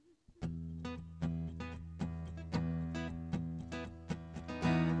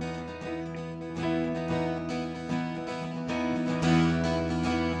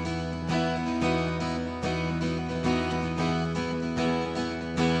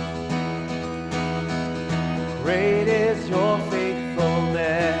Great is your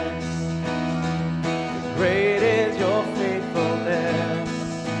faithfulness. Great is your faithfulness.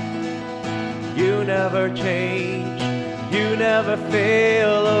 You never change. You never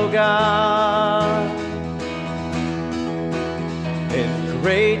fail, oh God. And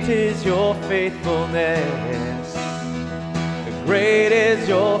great is your faithfulness. Great is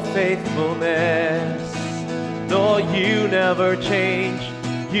your faithfulness. No, you never change.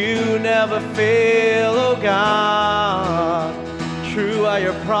 You never fail, oh God. True are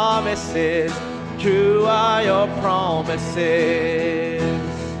your promises. True are your promises.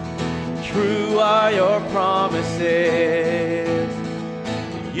 True are your promises.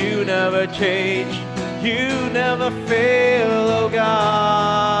 You never change. You never fail, oh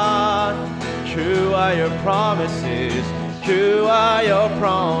God. True are your promises. True are your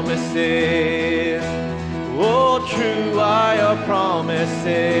promises. Oh, true are your promises.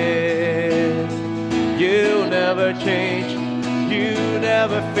 You never change. You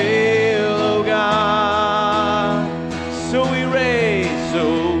never fail, oh God. So we raise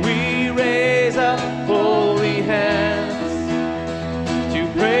up holy hands to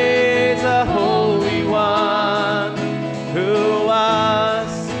praise the Holy One who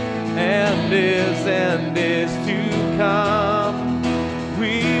was and is to come.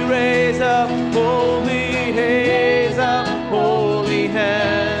 We raise up holy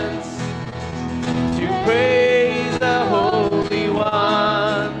hands to praise the Holy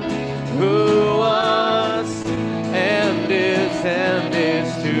One who was and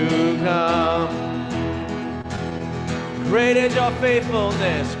is to come. Great is your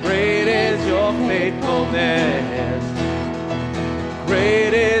faithfulness. Great is your faithfulness.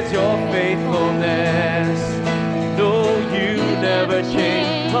 Great is your faithfulness. No, you never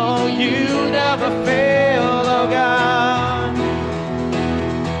change. Oh, you never fail, oh God.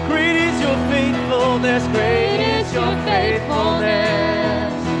 Great is your faithfulness. Great is your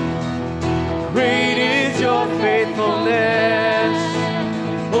faithfulness. Great is your faithfulness.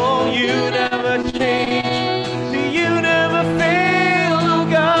 Oh, you never change. You never fail, oh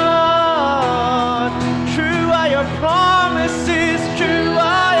God. True are your promises. True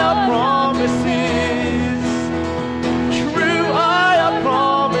are your promises. True are your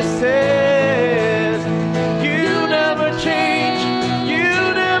promises. You never change.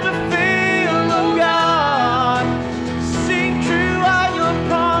 You never fail, oh God. Sing, true are your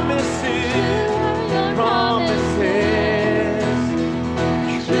promises. Promises.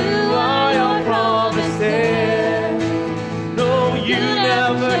 True are your promises. No, you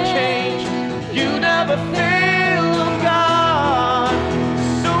never change. You never fail, oh God.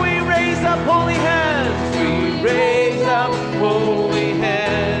 So we raise up holy hands. We raise up holy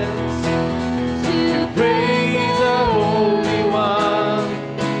hands to praise the Holy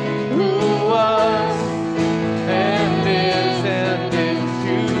One who was and is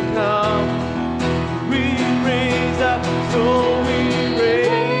to come. We raise up, so we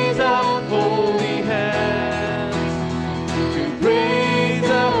raise up holy hands to praise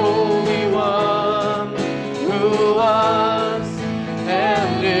the Holy One who was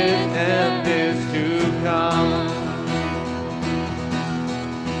and is to come.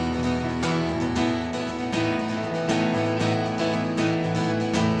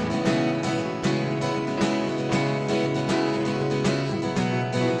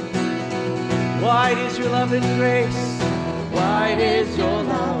 Wide is your love and grace. Wide is your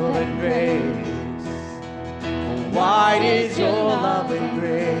love and grace. Wide is your love and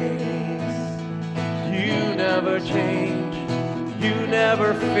grace. You never change. You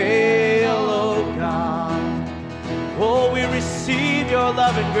never fail, oh God. Oh, we receive your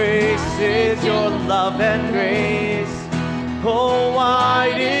love and grace. Is your love and grace. Oh,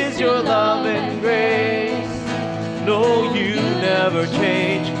 wide is your love and grace. No, you never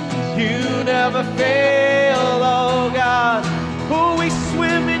change. You never fail, oh God. Oh, we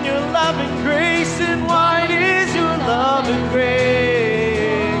swim in your love and grace, and wide is your love and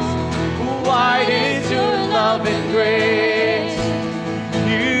grace. Wide is your love and grace.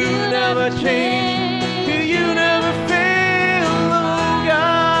 You never change. You never fail, oh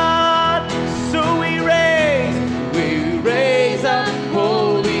God. So we raise up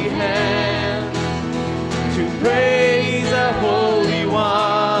holy hands to praise the Holy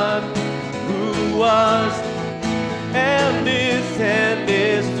One who was and is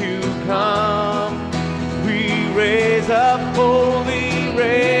to come. We raise up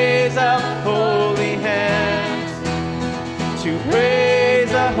holy hands to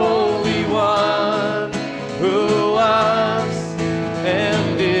praise the Holy One who was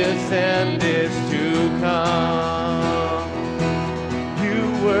and is to come.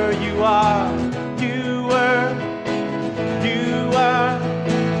 You were, you are, you were,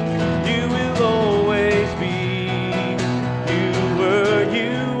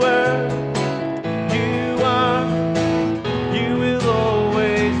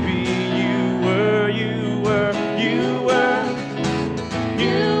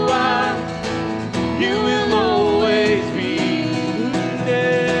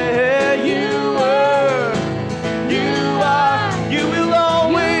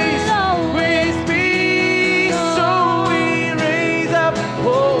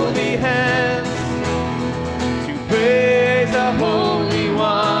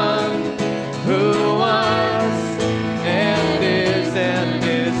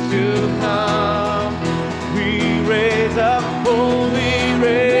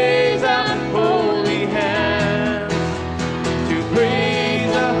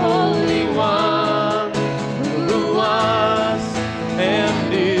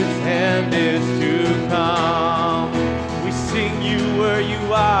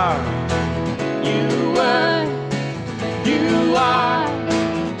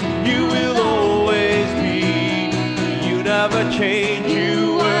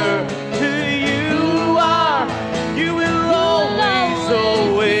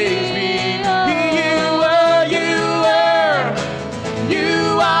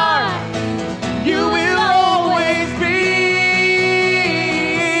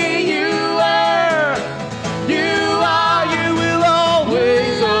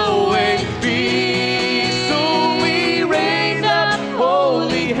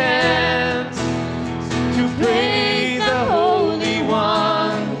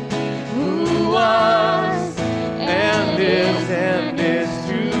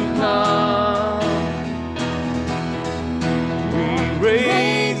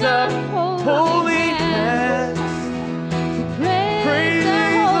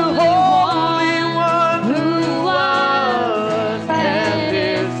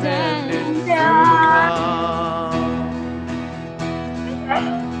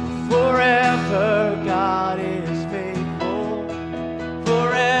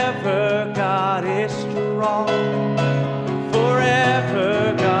 God is strong.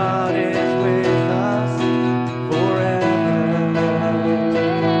 Forever God is with us. Forever.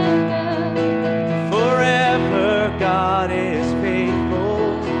 Forever God is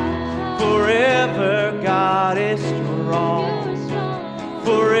faithful. Forever God is strong.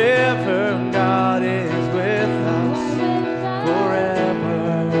 Forever God is with us. Forever.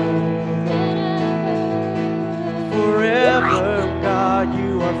 Forever God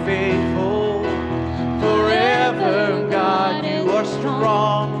you are faithful. Forever God you are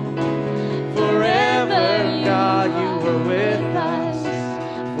strong. Forever God you are with us.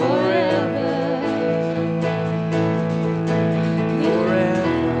 Forever. Forever.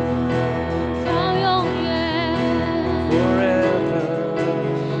 Forever.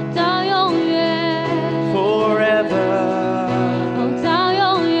 Forever.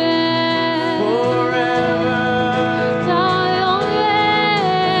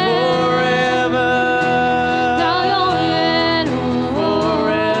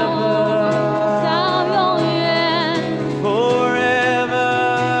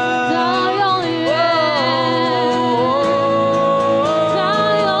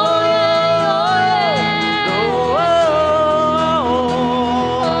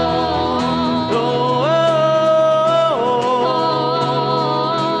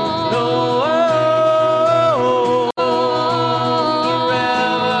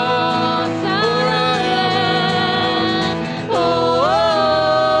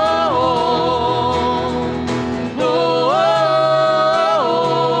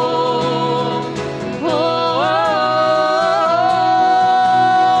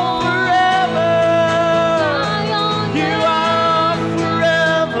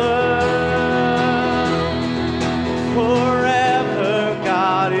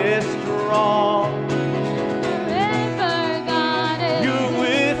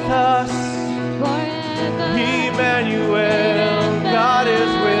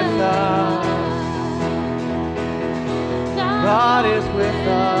 God is with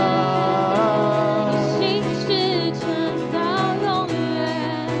us. 你心是存到永远，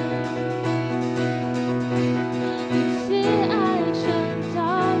你慈爱存到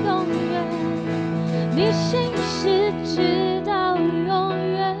永远，你心是直到永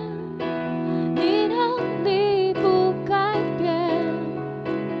远，你能力不改变，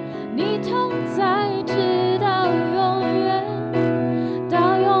你同在直到永远，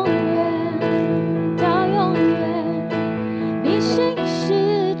到永远，到永远。 你心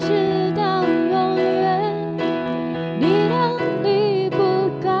是直到永远，你能力不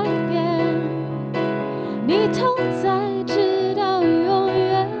改变，你同在直到永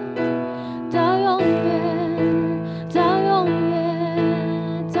远，到永远，到永远，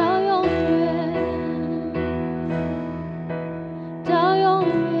到永远，到永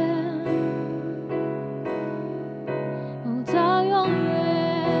远，哦，到永远，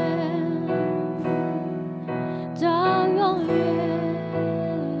到永远。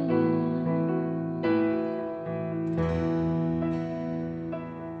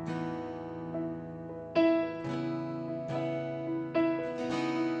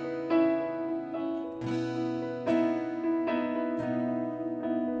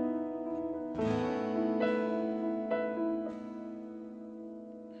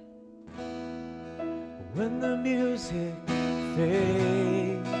 When the music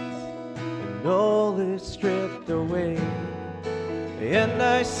fades and all is stripped away, and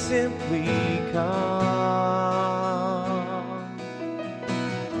I simply come,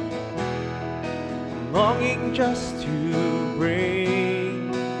 longing just to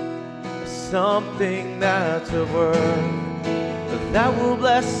bring something that's of worth that will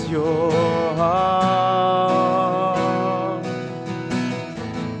bless your heart.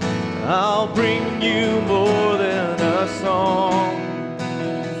 I'll bring you more than a song,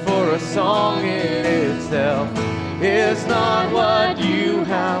 for a song in itself is not what you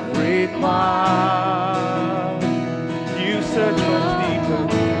have required. You search much deeper,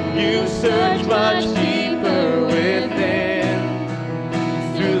 you search much deeper within.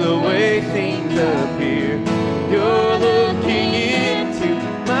 Through the way things appear, you're looking into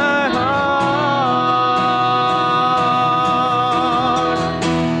my heart.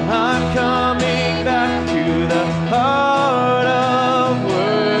 I'm coming back to the heart of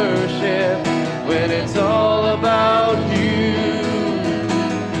worship when it's all about you.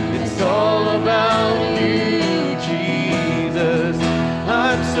 It's all about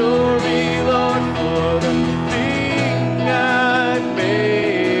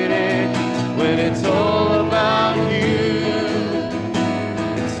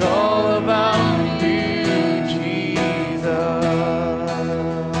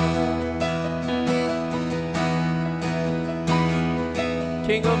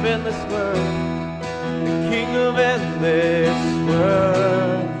King of endless worth, the King of endless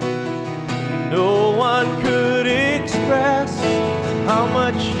worth. No one could express how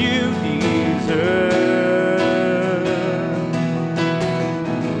much you deserve.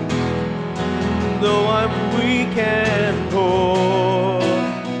 Though I'm weak and poor,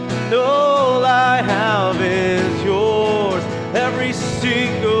 all I have is yours. Every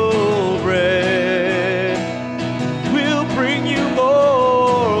single breath will bring you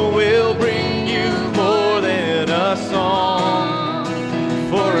more, will bring you more than a song.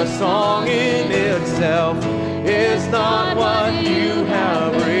 For a song in itself is not what you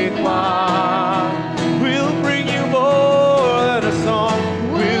have required. We'll bring you more than a song.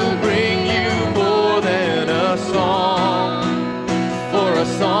 We'll bring you more than a song. For a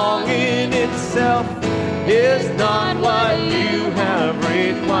song in itself is not what you have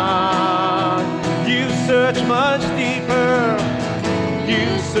required. You search much deeper.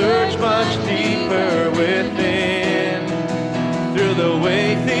 You search much deeper within. Through the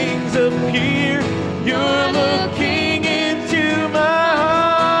way things appear, you're looking into my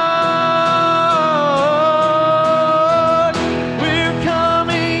heart. We're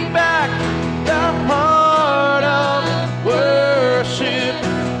coming back, the heart of worship,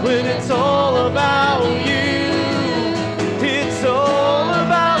 when it's all about you. It's all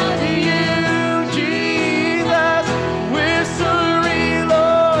about you, Jesus. We're sorry,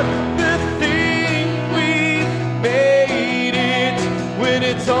 Lord, the thing we've made it, when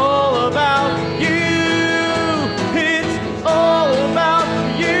it's all about you. It's all about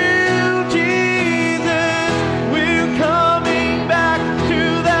you, Jesus. We're coming back to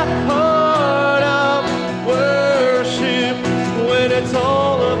the heart of worship, when it's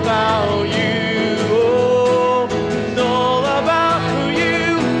all about you. Oh, it's all about you,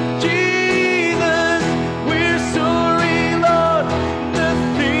 Jesus. We're sorry, Lord, the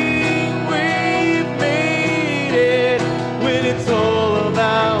thing we've made it, when it's all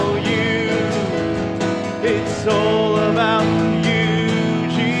about you. It's all about you,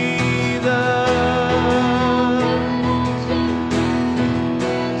 Jesus.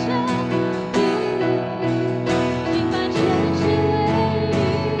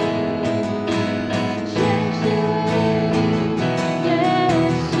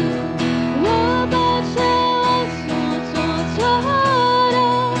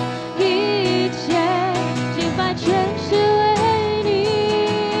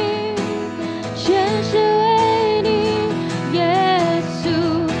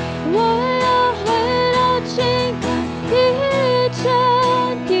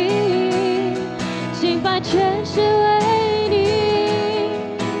全是为你，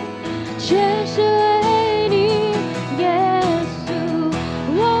全是为你，耶稣，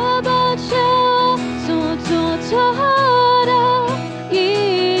我把全我所做错的一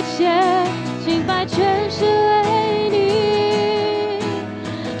切敬拜，全是为你，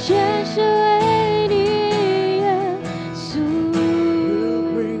全是为你，耶稣。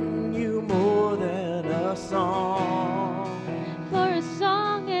We'll bring you more than a song, for a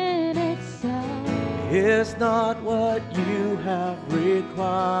song in itself. It's not what you have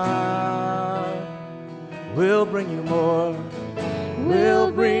required. We'll bring you more.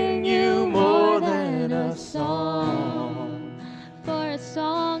 We'll bring you more than a song. For a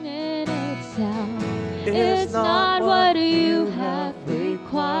song in itself is not what you have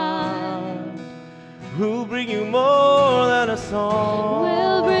required. We'll bring you more than a song.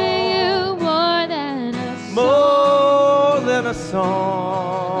 We'll bring you more than a song. More than a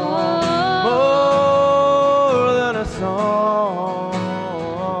song. More than a song.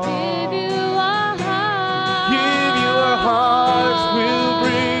 Give you our hearts. Give you our hearts. We'll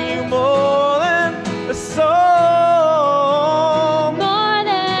bring you more than a song. More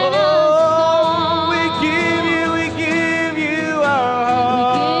than a song. We give you our hearts.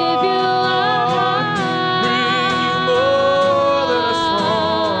 We give you our hearts. Bring you more than a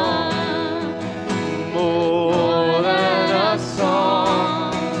song. More than a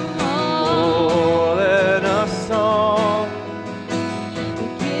song. More than a song. We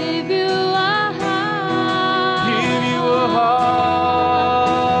give you our heart. Give you a heart.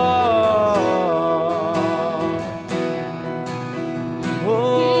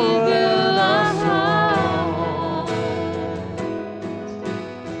 More than a song.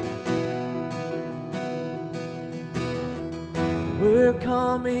 We're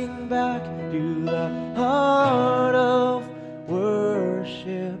coming back to the heart of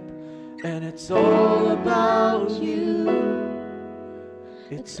worship, and it's all about you.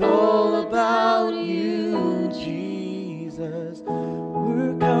 It's all about you, Jesus.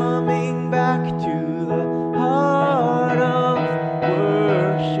 We're coming back to the heart of worship.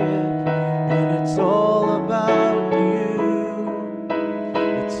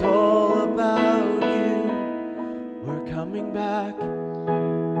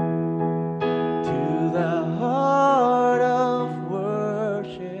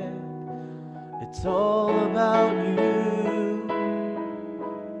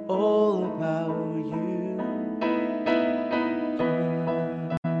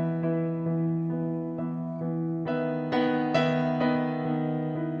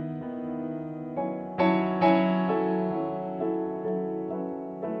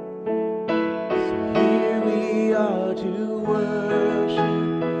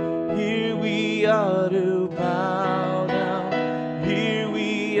 are to bow down. Here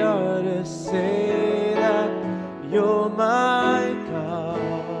we are to say that you're my God.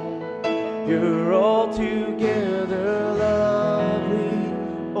 You're altogether lovely,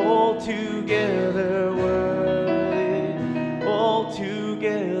 altogether worthy,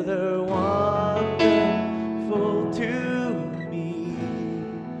 altogether wonderful to me.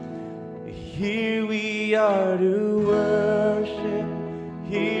 Here we are to worship,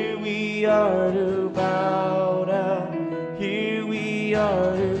 here we are to bow down, here we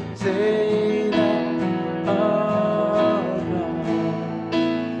are to say that our God,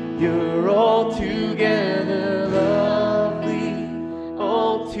 you're altogether lovely,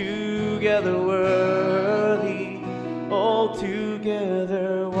 altogether worthy,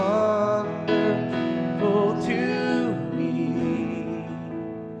 altogether wonderful to me.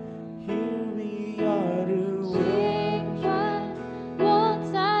 Here we are to worship. 尽管我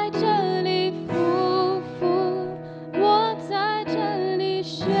在这里匍匐，我在这里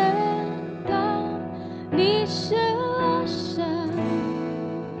宣告，你是我神，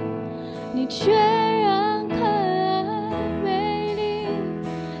你全然可爱美丽，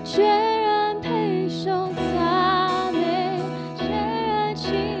全然配受赞美，全然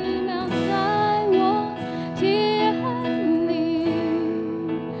奇妙在我天里。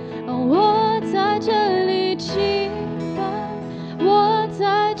我在这里敬拜，我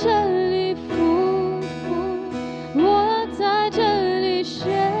在这里匍匐，我在这里宣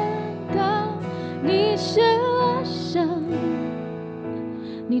告，你是我神，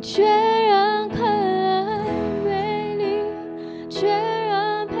你全然可爱美丽，全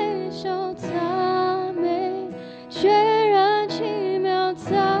然配受赞美，全然奇妙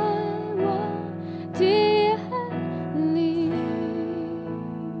在我殿里。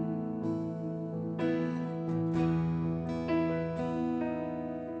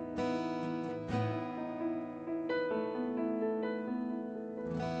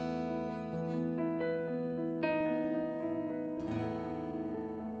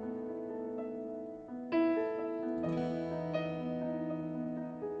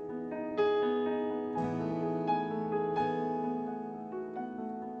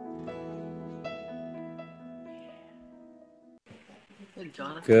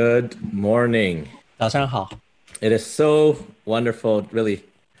Good morning. 早上好， It is so wonderful, really,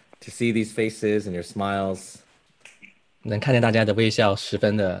 to see these faces and your smiles. 能看见大家的微笑，十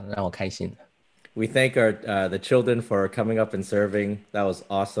分的让我开心。 We thank our the children for coming up and serving. That was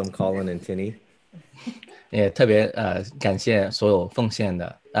awesome, Colin and Tinny. 也特别感谢所有奉献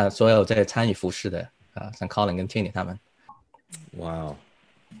的所有在参与服侍的像 Colin 跟 Tinny 他们。 Wow.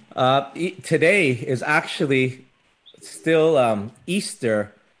 Today is actually still Easter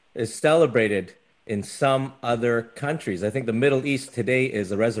is celebrated in some other countries. I think the Middle East today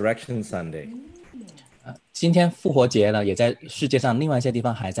is a Resurrection Sunday. 今天复活节呢，也在世界上另外一些地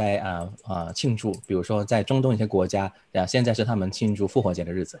方还在庆祝，比如说在中东一些国家现在是他们庆祝复活节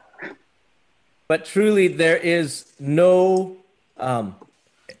的日子。 But truly, there is no,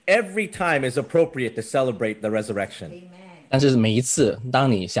 every time is appropriate to celebrate the resurrection. 但是每一次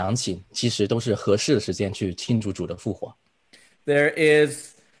当你想起，其实都是合适的时间去庆祝主的复活。 There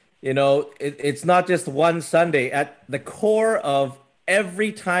is, it's not just one Sunday. At the core of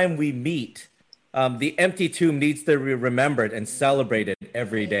every time we meet, the empty tomb needs to be remembered and celebrated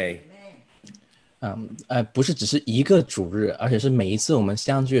every day. 不是只是一个主日，而且是每一次我们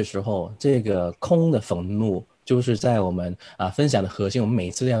相聚的时候，这个空的坟墓就是在我们分享的核心，我们每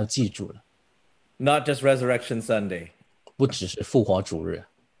一次都要记住的。 Not just Resurrection Sunday. 不只是复活主日。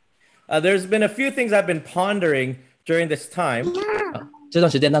 There's been a few things I've been pondering during this time. 这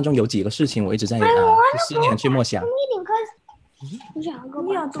段时间当中有几个事情我一直在去思念、去默想。你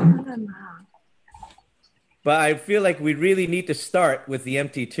要动它干嘛？ But I feel like we really need to start with the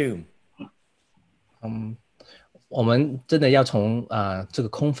empty tomb. 我们真的要从这个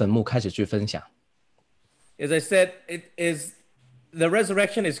空坟墓开始去分享。 As I said, the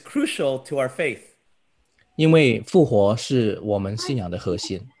resurrection is crucial to our faith. 因为复活是我们信仰的核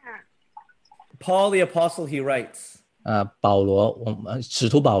心。 Paul the apostle, he writes. 使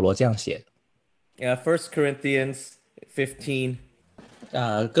徒保罗这样写。 1 Corinthians 15.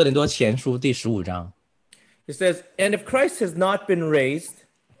 哥林多前书第15章。 It says, and if Christ has not been raised,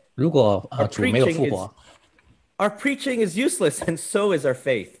 如果主没有复活， our preaching is useless, and so is our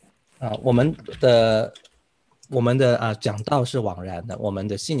faith. 我们的讲道是枉然的，我们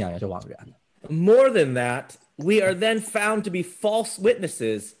的信仰也是枉然的。 More than that, we are then found to be false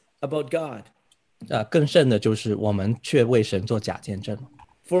witnesses about God. 更甚的就是我们却为神做假见证。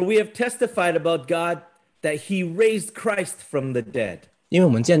 For we have testified about God that he raised Christ from the dead. 因为我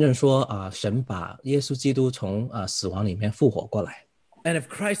们见证说神把耶稣基督从死亡里面复活过来。And if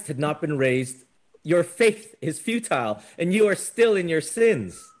Christ had not been raised, your faith is futile and you are still in your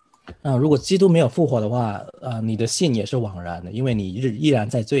sins. 如果基督没有复活的话，你的信也是枉然的，因为你依然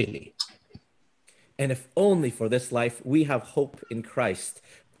在罪里。And if only for this life we have hope in Christ,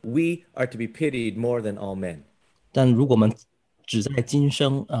 we are to be pitied more than all men. 但如果我们只在今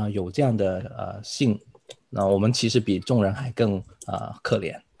生有这样的信，那我们其实比众人还更可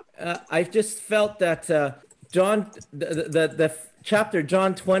怜。I've just felt that the chapter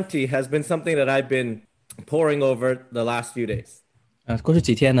John 20 has been something that I've been poring over the last few days. 过去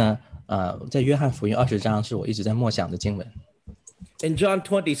几天呢，在约翰福音20章是我一直在默想的经文。And John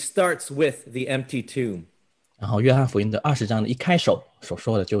 20 starts with the empty tomb. 然后约翰福音的20章的一开首所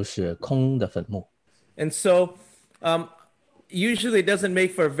说的就是空的坟墓。And so usually it doesn't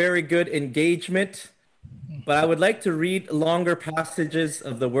make for a very good engagement, but I would like to read longer passages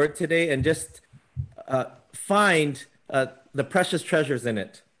of the word today and just find the precious treasures in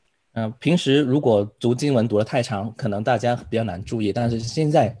it. 平时如果读经文读得太长，可能大家比较难注意，但是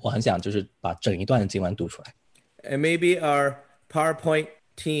现在我很想就是把整一段的经文读出来。And maybe our PowerPoint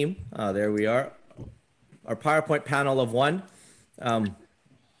team, there we are, our PowerPoint panel of one.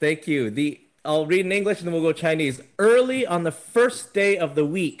 Thank you. I'll read in English and then we'll go Chinese. Early on the first day of the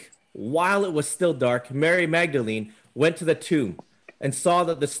week, while it was still dark, Mary Magdalene went to the tomb and saw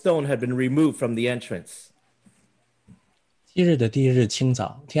that the stone had been removed from the entrance. 7日的第一日清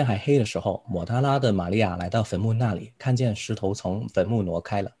早，天还黑的时候，抹大拉的玛利亚来到坟墓那里，看见石头从坟墓挪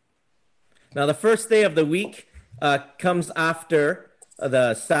开了。Now, the first day of the week comes after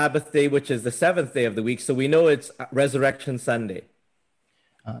the Sabbath day, which is the 7th day of the week. So we know it's Resurrection Sunday.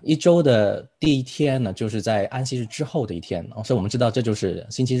 一周的第一天呢，就是在安息日之后的一天，所以我们知道这就是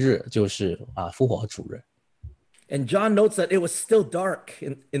星期日，就是复活主日。And John notes that it was still dark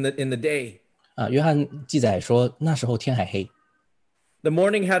in the day. 约翰记载说那时候天还黑。The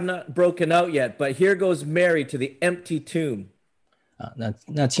morning had not broken out yet, but here goes Mary to the empty tomb.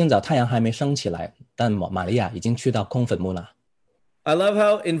 那清早太阳还没升起来，但玛利亚已经去到空坟墓了。I love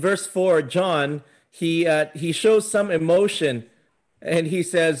how in verse 4, John, he shows some emotion and he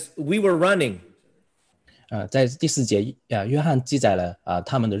says, we were running. 在第4节，约翰记载了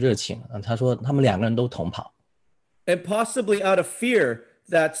他们的热情，他说他们2个人都同跑。And possibly out of fear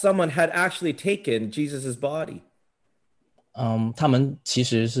that someone had actually taken Jesus' body. 他们其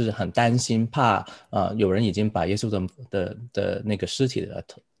实是很担心，怕有人已经把耶稣的那个尸体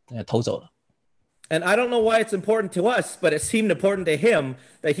偷走了。And I don't know why it's important to us, but it seemed important to him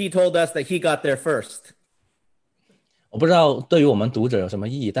that he told us that he got there first. 我不知道对于我们读者有什么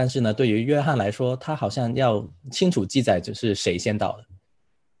意义，但是呢，对于约翰来说，他好像要清楚记载就是谁先到的。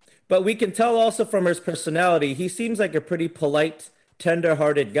But we can tell also from his personality, he seems like a pretty polite,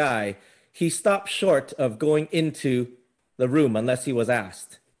 tender-hearted guy. He stopped short of going into the room unless he was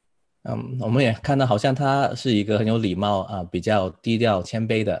asked. 我们也看到好像他是一个很有礼貌比较低调谦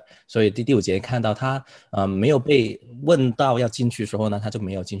卑的，所以第5节看到他没有被问到要进去的时候呢，他就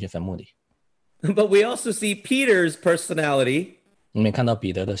没有进去坟墓里。But we also see Peter's personality. 我们也看到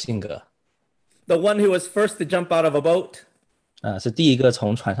彼得的性格。The one who was first to jump out of a boat. 是第一个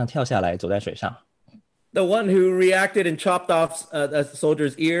从船上跳下来走在水上。The one who reacted and chopped off a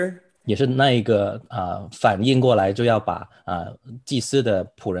soldier's ear. 也是那一个反应过来就要把祭司的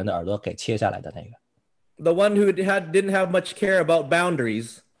仆人的耳朵给切下来的那个。The one who didn't have much care about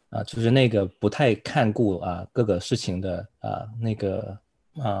boundaries. 就是那个不太看顾各个事情的那个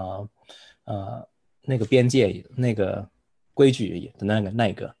边界那个规矩的那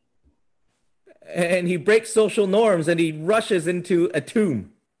一个。And he breaks social norms and he rushes into a tomb.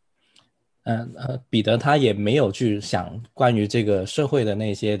 彼得他也没有去想关于这个社会的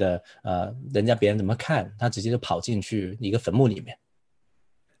那些的人家别人怎么看，他直接就跑进去一个坟墓里面。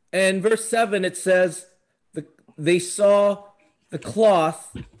And verse 7 it says they saw the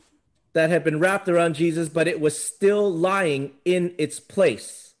cloth that had been wrapped around Jesus, but it was still lying in its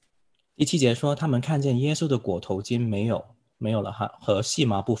place. 第7节说他们看见耶稣的裹头巾没有了和细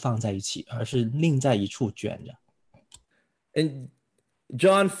麻布放在一起，而是另在一处卷着。And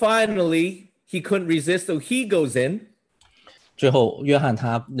John finally, he couldn't resist, so he goes in. 最后约翰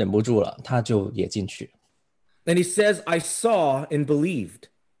他忍不住了，他就也进去。And he says, I saw and believed.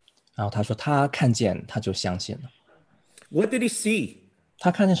 然后他说他看见，他就相信了。What did he see?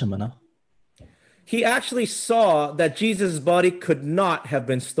 他看见什么呢？ He actually saw that Jesus' body could not have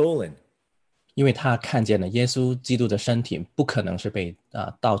been stolen. 因为他看见了耶稣基督的身体不可能是被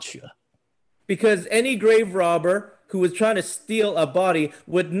盗取了。Because any grave robber who was trying to steal a body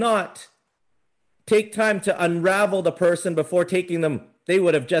would not take time to unravel the person before taking them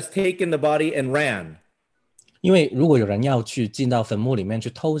would have just taken the body and ran. 因为如果有人要去进到坟墓里面去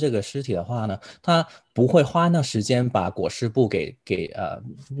偷这个尸体的话呢，他不会花那时间把裹尸布给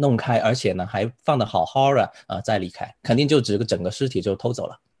弄开，而且呢还放得好好的再离开，肯定就整个尸体就偷走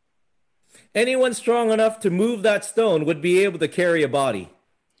了。Anyone strong enough to move that stone would be able to carry a body.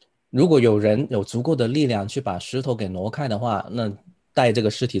 如果有人有足够的力量去把石头给挪开的话，那带这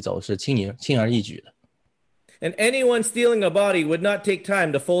个尸体走是轻而易举的。And anyone stealing a body would not take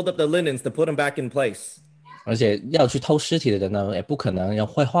time to fold up the linens to put them back in place. 而且要去偷尸体的人呢，也不可能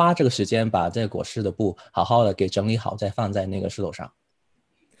会花这个时间把这个裹尸的布好好的给整理好，再放在那个石头上。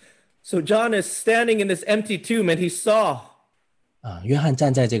So John is standing in this empty tomb and he saw. 约翰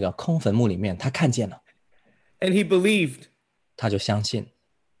站在这个空坟墓里面，他看见了， And he believed. 他就相信。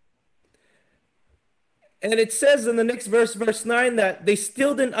And it says in the next verse, verse 9, that they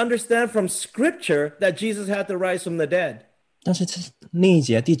still didn't understand from scripture that Jesus had to rise from the dead. 但是另一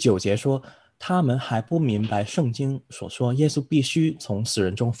节第9节說，他們還不明白聖經所說耶穌必須從死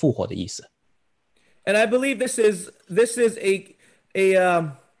人中復活的意思。 And I believe this is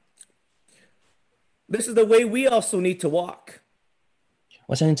the way we also need to walk.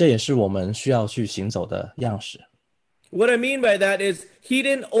 我相信這也是我們需要去行走的樣式。 What I mean by that is he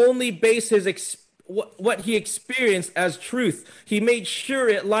didn't only base what he experienced as truth. He made sure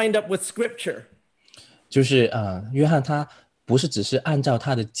it lined up with scripture. 就是約翰他不是只是按照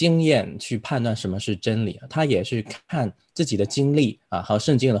他的經驗去判斷什麼是真理，他也是看自己的經歷和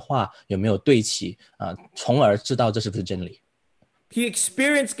聖經的話有沒有對齊從而知道這是不是真理。 He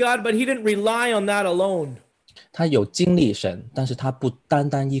experienced God, but he didn't rely on that alone. 他有經歷神，但是他不單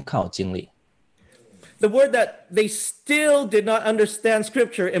單依靠經歷。 The word that they still did not understand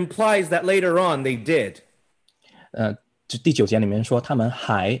scripture implies that later on they did. 第9節裡面說他們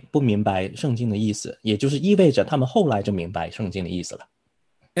還不明白聖經的意思，也就是意味着他們後來就明白聖經的意思了。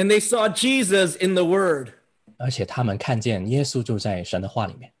 And they saw Jesus in the word. 而且他們看見耶穌就在神的話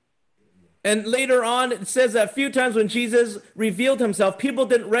裡面。 And later on, it says that a few times when Jesus revealed himself, people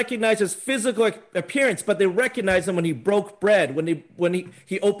didn't recognize his physical appearance, but they recognized him when he broke bread, when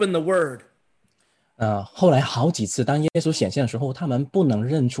he opened the word. 後來好幾次當耶穌顯現的時候，他們不能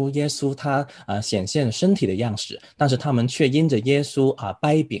認出耶穌他顯現身體的樣式，但是他們卻因着耶穌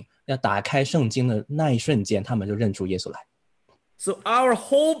掰餅要打開聖經的那一瞬間，他們就認出耶穌來。 So our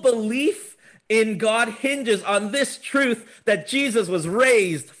whole belief in God hinges on this truth that Jesus was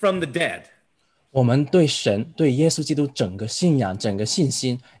raised from the dead. 我們對神對耶穌基督整個信仰整個信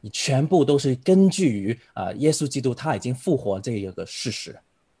心全部都是根據於耶穌基督他已經復活這個事實。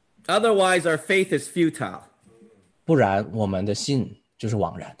 Otherwise, our faith is futile. 不然我們的信就是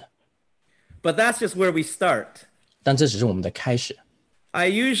枉然的。 But that's just where we start. 但這只是我們的開始。 I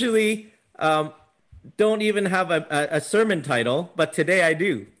usually don't even have a sermon title, but today I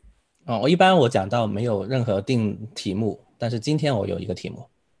do. 我一般講到沒有任何定題目，但是今天我有一個題目。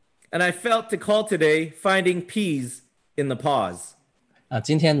 And I felt to call today Finding Peace in the Pause.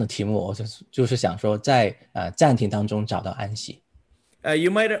 今天的題目我就是想說在暫停當中找到安息。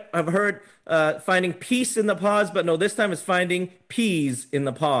 You might have heard finding peace in the pause, but no, this time it's finding peas in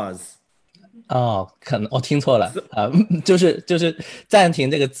the pause. 可能我聽錯了就是暫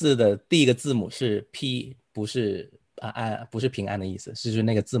停這個字的第一個字母是 P， 不是平安的意思，是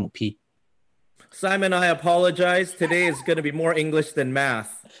那個字母 P。 Simon, I apologize. Today is going to be more English than math.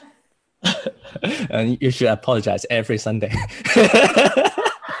 You should apologize every Sunday.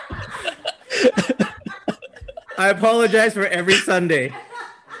 I apologize for every Sunday.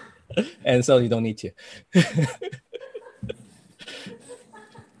 And so you don't need to.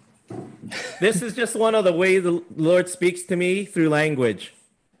 This is just one of the ways the Lord speaks to me through language.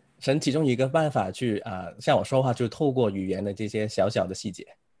 神其中一個辦法去向我說話，就是透過語言的這些小小的細節。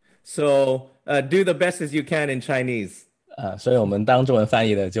 So do the best as you can in Chinese. 所以我們當中文翻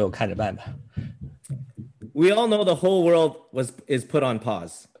譯的就看着辦吧。 We all know the whole world is put on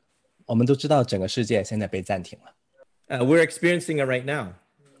pause. 我們都知道整個世界現在被暫停了。 We're experiencing it right now.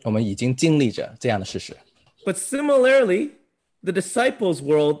 我們已經經歷着這樣的事實。 But similarly, the disciples'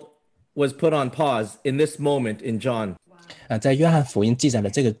 world was put on pause in this moment in John. 在約翰福音記載的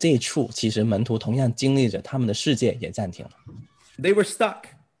這一處，其實門徒同樣經歷着他們的世界也暫停了。 They were stuck.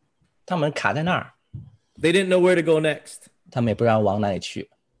 他們卡在那兒。 They didn't know where to go next. 他們也不知道往哪裡去。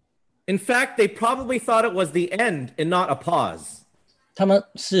 In fact, they probably thought it was the end and not a pause. 他們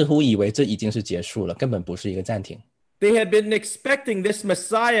似乎以為這已經是結束了，根本不是一個暫停。 They had been expecting this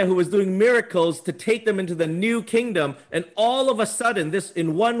Messiah who was doing miracles to take them into the new kingdom, and all of a sudden,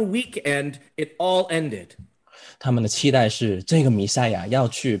 in one weekend, it all ended. 他们的期待是这个弥赛亚要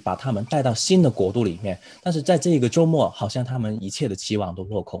去把他们带到新的国度里面，但是在这个周末，好像他们一切的期望都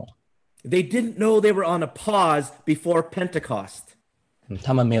落空了。They didn't know they were on a pause before Pentecost.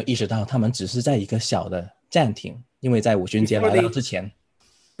 他们没有意识到，他们只是在一个小的暂停，因为在五旬节来到之前，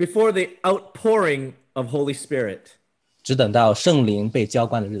 Before the outpouring of Holy Spirit. 只等到圣灵被浇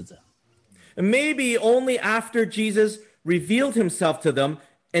灌的日子。And maybe only after Jesus revealed himself to them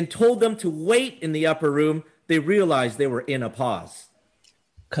and told them to wait in the upper room, they realized they were in a pause.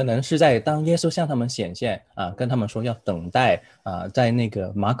 可能是在当耶稣向他们显现跟他们说要等待在那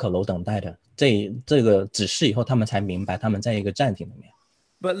个马可楼等待的这个指示以后，他们才明白他们在一个暂停里面。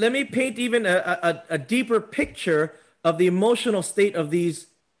But let me paint even a deeper picture of the emotional state of these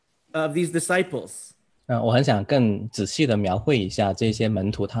disciples. 我很想更仔细的描绘一下这些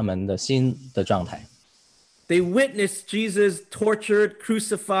门徒他们的心的状态。They witnessed Jesus tortured,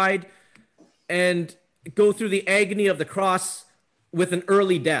 crucified, and go through the agony of the cross with an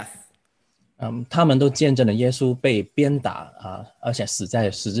early death. 他们都见证了耶稣被鞭打而且死在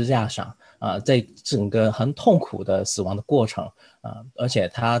十字架上在整个很痛苦的死亡的过程而且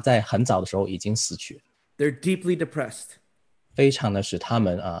他在很早的时候已经死去。They're deeply depressed. 非常的使他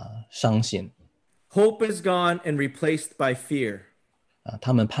们伤心。Hope is gone and replaced by fear.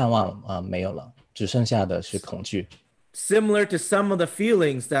 他们盼望没有了，只剩下的是恐惧。Similar to some of the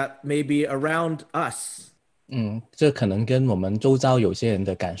feelings that may be around us. 这可能跟我们周遭有些人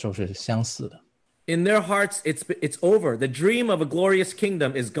的感受是相似的。In their hearts, it's over. The dream of a glorious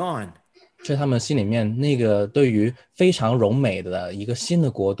kingdom is gone. 在他们心里面，那个对于非常荣美的一个新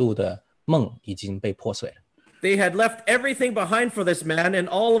的国度的梦已经被破碎了。They had left everything behind for this man, and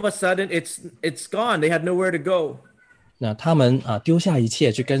all of a sudden, it's gone. They had nowhere to go. 那他们丢下一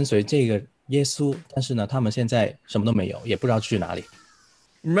切去跟随这个耶稣，但是呢，他们现在什么都没有，也不知道去哪里。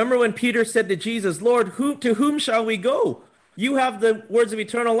Remember when Peter said to Jesus, Lord, to whom shall we go? You have the words of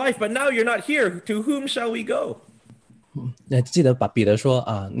eternal life, but now you're not here. To whom shall we go? 记得彼得说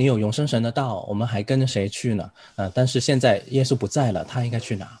你有永生神的道，我们还跟着谁去呢？但是现在耶稣不在了，他应该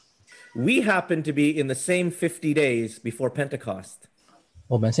去哪？ We happen to be in the same 50 days before Pentecost.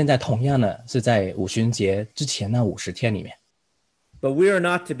 我们现在同样的是在五旬节之前那50天里面。But we are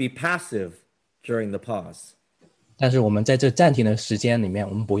not to be passive during the pause. 但是我们在这暂停的时间里面，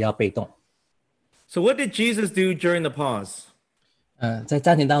我们不要被动。So what did Jesus do during the pause? 在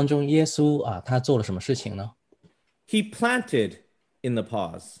暂停当中，耶稣他做了什么事情呢？ He planted in the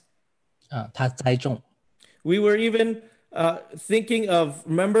pause. 他栽种。 We were even thinking of,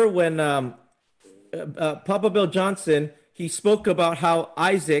 remember when Papa Bill Johnson, he spoke about how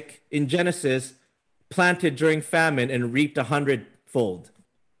Isaac in Genesis planted during famine and reaped 100-fold.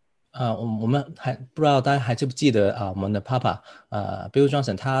 我们还不知道大家还记不记得我们的 Papa Bill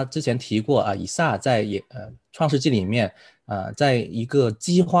Johnson 他之前提过以撒在创世纪里面在一个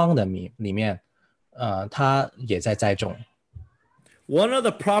饥荒的里面他也在栽种。 One of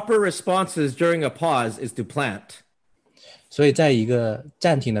the proper responses during a pause is to plant. 所以在一个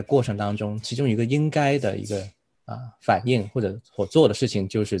暂停的过程当中，其中一个应该的一个反应或者所做的事情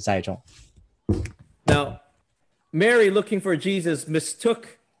就是栽种。 Now, Mary looking for Jesus mistook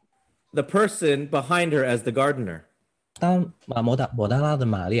the person behind her as the gardener. 当抹大拉的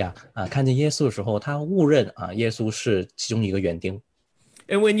玛利亚看见耶稣的时候，她误认耶稣是其中一个园丁。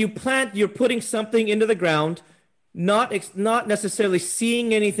 And when you plant, you're putting something into the ground, not necessarily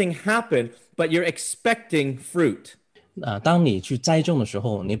seeing anything happen, but you're expecting fruit. 当你去栽种的时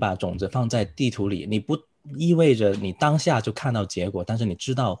候，你把种子放在地土里，你不意味着你当下就看到结果，但是你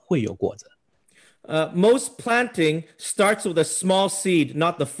知道会有果子。Most planting starts with a small seed,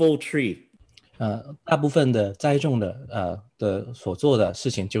 not the full tree. 大部分的栽种的所做的事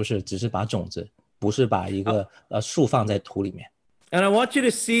情就是只是把种子，不是把一个树放在土里面。 And I want you to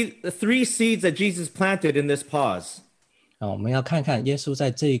see the 3 seeds that Jesus planted in this pause. 我们要看看耶稣在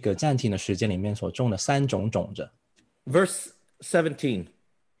这个暂停的时间里面所种的3种种子。 Verse 17.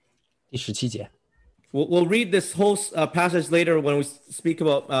 第17节。 We'll read this whole passage later when we speak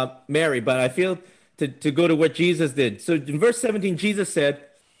about Mary, but I feel to go to what Jesus did. So in verse 17, Jesus said,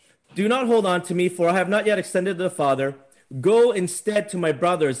 "Do not hold on to me, for I have not yet ascended to the Father. Go instead to my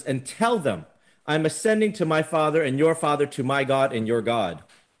brothers and tell them, I'm ascending to my Father and your Father, to my God and your God."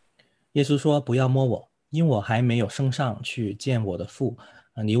 耶稣说：“不要摸我，因我还没有升上去见我的父。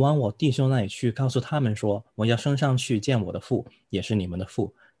你往我弟兄那里去，告诉他们说，我要升上去见我的父，也是你们的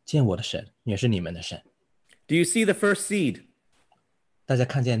父；见我的神，也是你们的神。” Do you see the first seed? 大家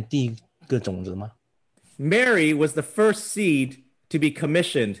看见第一个种子吗？ Mary was the first seed to be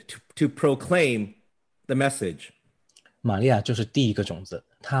commissioned to proclaim the message. 玛利亚就是第一个种子，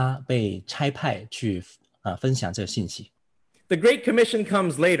她被差派去分享这个信息。 The Great Commission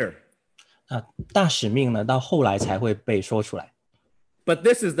comes later, 大使命呢到后来才会被说出来， but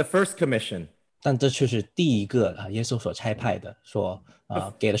this is the first commission. 但这却是第一个耶稣所差派的说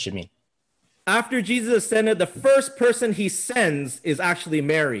给了使命。 After Jesus ascended, the first person he sends is actually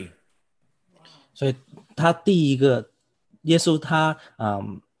Mary. 所以他第一个耶稣他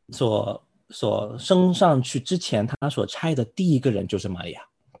所升上去之前，他所差的第一个人就是玛利亚。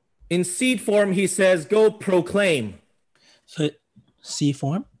 In seed form, he says, go proclaim. 所以 seed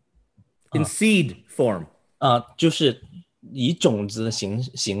form In seed form. 就是以种子的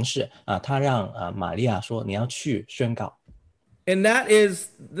形式他让玛利亚说你要去宣告。 And that is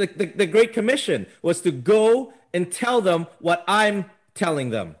the Great Commission, was to go and tell them what I'm telling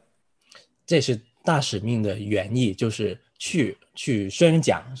them. 这是大使命的原意，就是去宣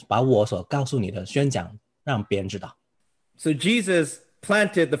讲，把我所告诉你的宣讲让别人知道。 So Jesus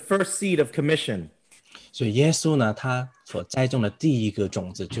planted the first seed of commission. 所以耶稣呢，他所栽种的第一个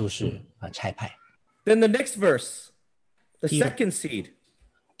种子就是差派。 Then the next verse, the second seed,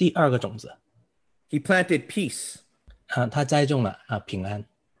 第二个种子， he planted peace. 他栽种了平安。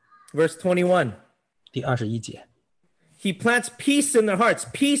 Verse 21, 第21节， he plants peace in their hearts.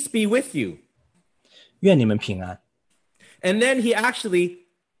 Peace be with you. 愿你们平安。 And then he actually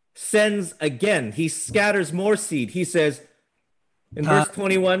sends again. He scatters more seed. He says in verse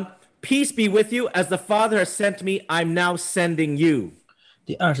 21, peace be with you. As the Father has sent me, I'm now sending you.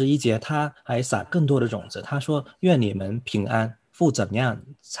 第21节，他还撒更多的种子。他说：“愿你们平安，父怎么样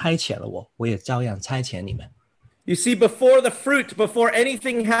差遣了我，我也照样差遣你们。” You see, before the fruit, before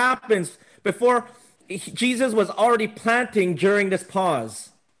anything happens, before Jesus was already planting during this pause.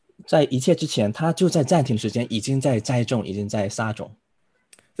 在一切之前，他就在暂停时间已经在栽种，已经在撒种。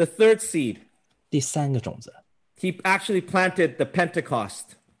 The third seed, 第三个种子， he actually planted the Pentecost.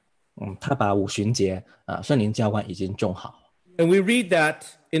 他把五旬节圣灵浇灌已经种好。 And we read that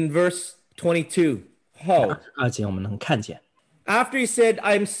in verse 22. How? 22节我们能看见， After he said,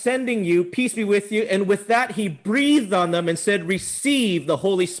 I'm sending you, peace be with you. And with that, he breathed on them and said, receive the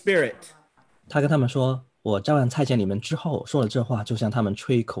Holy Spirit. 他跟他们说：“我照样差遣你们。”之后说了这话，就向他们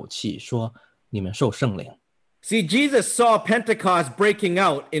吹一口气，说：“你们受圣灵。” See, Jesus saw Pentecost breaking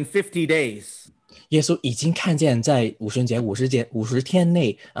out in 50 days. 耶稣已经看见在五旬节50天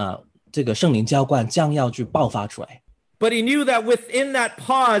内这个圣灵浇灌将要去爆发出来。 But he knew that within that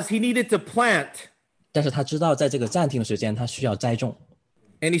pause, he needed to plant. 但是他知道在这个暂停的时间，他需要栽种，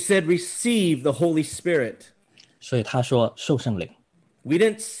 And he said, receive the Holy Spirit. 所以他说受圣灵。 We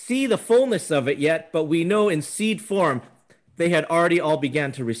didn't see the fullness of it yet, but we know in seed form, they had already all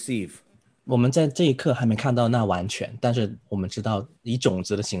began to receive. 我们在这一刻还没看到那完全，但是我们知道以种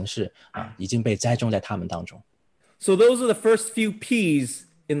子的形式已经被栽种在他们当中。 So those are the first few P's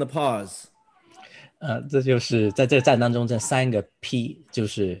in the pause. 这就是在这个站当中这三个 P， 就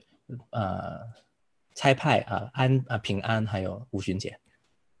是差派平安还有五旬节。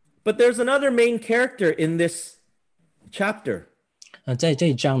 But there's another main character in this chapter. 在这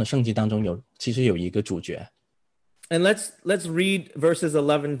一章的圣经当中其实有一个主角。 And let's read verses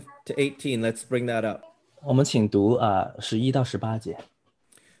 11 to 18. Let's bring that up. 我们请读11到18节。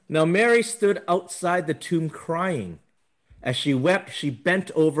 Now Mary stood outside the tomb crying. As she wept, she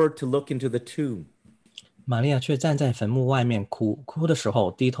bent over to look into the tomb. 玛利亚却站在坟墓外面哭，哭的时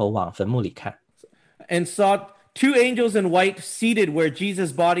候低头往坟墓里看， And saw two angels in white seated where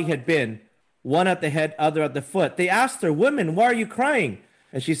Jesus' body had been, one at the head, other at the foot. They asked her, Woman, why are you crying?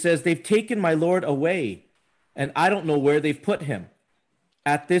 And she says, They've taken my Lord away, and I don't know where they've put him.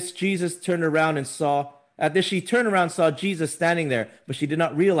 At this, she turned around and saw Jesus standing there, but she did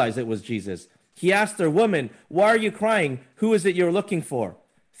not realize it was Jesus. He asked her, Woman, why are you crying? Who is it you're looking for?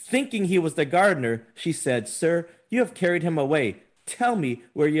 Thinking he was the gardener, she said, Sir, you have carried him away. Tell me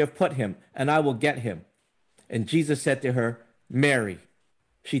where you have put him, and I will get him. And Jesus said to her, Mary.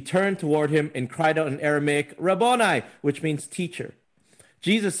 She turned toward him and cried out in Aramaic, Rabboni, which means teacher.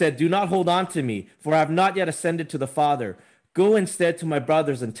 Jesus said, Do not hold on to me, for I have not yet ascended to the Father. Go instead to my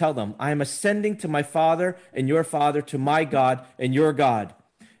brothers and tell them, I am ascending to my Father and your Father, to my God and your God.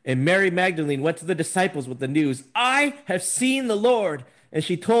 And Mary Magdalene went to the disciples with the news, I have seen the Lord. And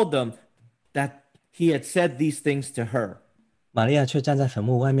she told them that he had said these things to her. 玛利亚却站在坟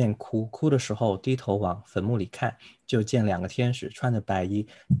墓外面哭，哭的时候低头往坟墓里看，就见两个天使穿着白衣，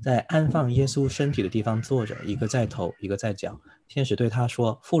在安放耶稣身体的地方坐着，一个在头，一个在脚。天使对他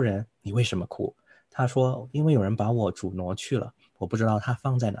说：“妇人，你为什么哭？”他说：“因为有人把我主挪去了，我不知道他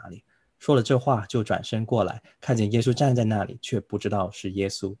放在哪里。”说了这话，就转身过来，看见耶稣站在那里，却不知道是耶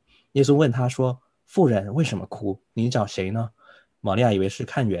稣。耶稣问他说：“妇人，为什么哭？你找谁呢？”玛利亚以为是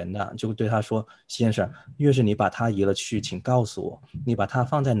看圆的，就对他说：“先生，越是你把他移了去，请告诉我，你把他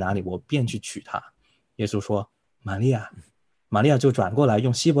放在哪里，我便去取他。”耶稣说：“玛利亚。”玛利亚就转过来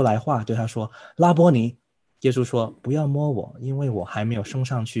用希伯来话对他说：“拉波尼。”耶稣说：“不要摸我，因为我还没有升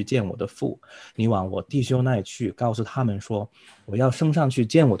上去见我的父。你往我弟兄那里去，告诉他们说，我要升上去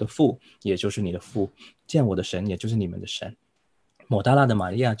见我的父，也就是你的父，见我的神，也就是你们的神。”抹大拉的玛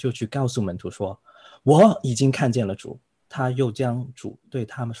利亚就去告诉门徒说：“我已经看见了主。”他又将主对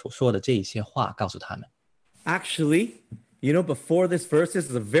他们所说的这一些话告诉他们。 Actually, before this verse, this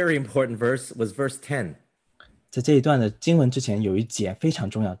is a very important verse, was verse 10. 在这一段的经文之前有一节非常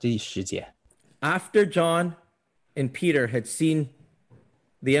重要，第10节。 After John and Peter had seen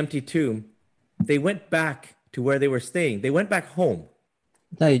the empty tomb, they went back to where they were staying. They went back home.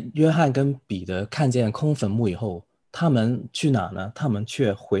 在约翰跟彼得看见空坟墓以后，他们去哪呢？他们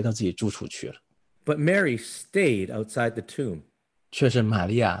却回到自己住处去了。 But Mary stayed outside the tomb. 却是玛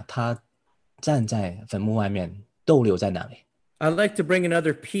利亚，她站在坟墓外面逗留在那里。 I'd like to bring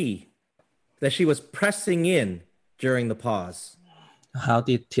another P, that she was pressing in during the pause. 还要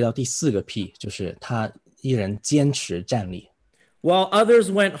提到第4个 P， 就是她依然坚持站立。 While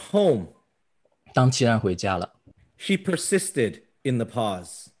others went home, 当其他人回家了， she persisted in the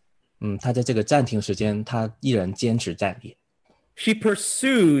pause. 她在这个暂停时间，她依然坚持站立。 She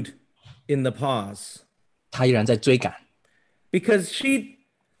pursued in the pause. 她依然在追赶， Because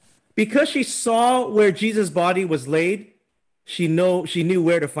she saw where Jesus' body was laid, she knew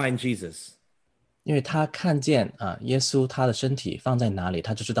where to find Jesus. 因为她看见耶稣他的身体放在哪里，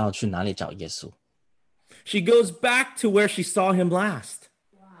她就知道去哪里找耶稣。 She goes back to where she saw him last.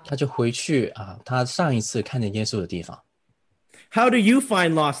 她就回去她上一次看见耶稣的地方。 How do you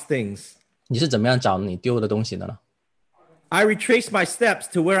find lost things? 你是怎么样找你丢的东西的呢？ I retrace my steps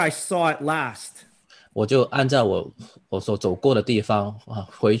to where I saw it last. 我就按照我所走过的地方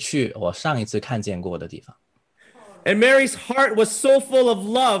回去我上一次看见过的地方。 And Mary's heart was so full of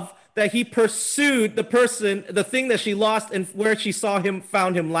love that he pursued the thing that she lost, and where she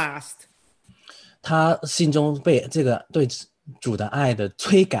found him last. 他心中被这个对主的爱的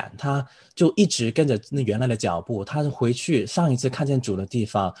催赶，他就一直跟着那原来的脚步，他回去上一次看见主的地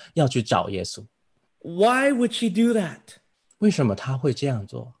方，要去找耶稣。 Why would she do that? 为什么他会这样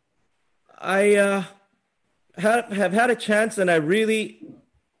做？ I have had a chance, and I really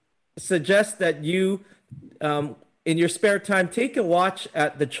suggest that you, in your spare time, take a watch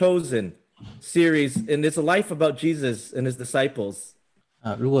at the Chosen series, and it's a life about Jesus and his disciples.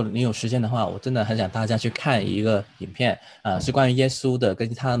 如果你有时间的话，我真的很想大家去看一个影片，是关于耶稣的跟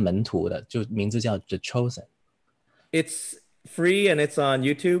他门徒的，就名字叫 The Chosen。 It's free and it's on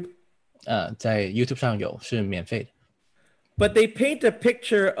YouTube. 在 YouTube 上有，是免费的。 But they paint a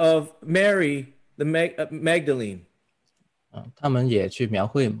picture of Mary, the Magdalene. 他们也去描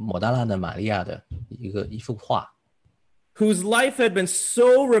绘抹大拉的玛利亚的一幅画。 Whose life had been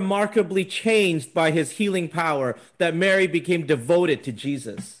so remarkably changed by his healing power that Mary became devoted to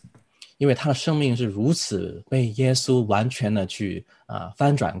Jesus. 因为他的生命是如此被耶稣完全的去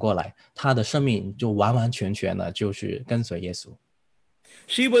翻转过来，他的生命就完完全全的就是跟随耶稣。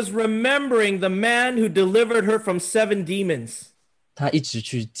 She was remembering the man who delivered her from 7 demons. 他一直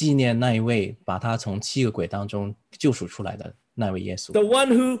去纪念那一位把他从7个鬼当中救赎出来的那位耶稣， The one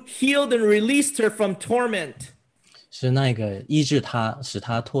who healed and released her from torment. 是那个医治他使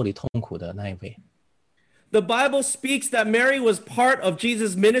他脱离痛苦的那一位。 The Bible speaks that Mary was part of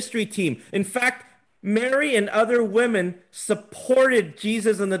Jesus' ministry team. In fact, Mary and other women supported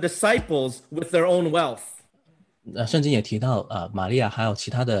Jesus and the disciples with their own wealth. 圣经也提到玛利亚还有其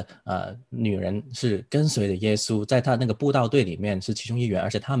他的女人是跟随的耶稣，在他那个布道队里面是其中一员，而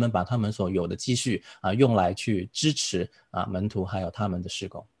且他们把他们所有的积蓄用来去支持门徒还有他们的事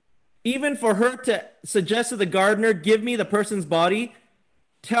工。 Even for her to suggest to the gardener, give me the person's body,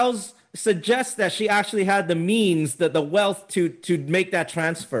 suggests that she actually had the means, the wealth to make that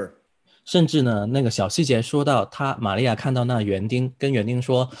transfer. 甚至呢，那个小细节说到，玛利亚看到那园丁跟园丁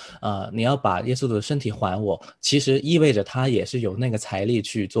说，你要把耶稣的身体还我，其实意味着他也是有那个财力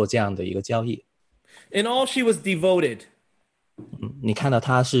去做这样的一个交易。 In all, she was devoted. 你看到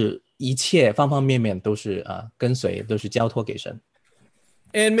他是一切方方面面都是跟随，都是交托给神。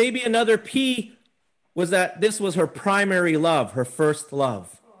 And maybe another P was that this was her primary love, her first love.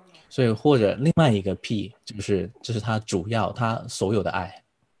 所以或者另外一个 P 就是这是他主要他所有的爱。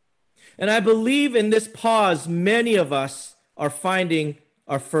 And I believe in this pause, many of us are finding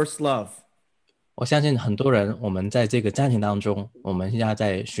our first love. 我相信很多人，我们在这个暂停当中，我们现在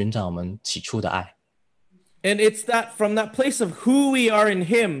在寻找我们起初的爱。 And it's that from that place of who we are in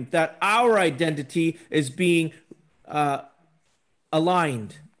Him that our identity is being aligned.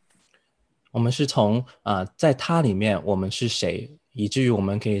 我们是从在他里面我们是谁，以至于我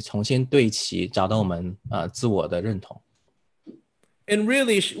们可以重新对齐，找到我们自我的认同。And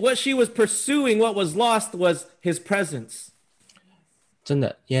really, what she was pursuing, what was lost, was his presence. 真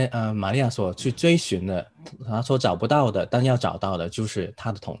的，玛利亚所去追寻的，她所找不到的，但要找到的就是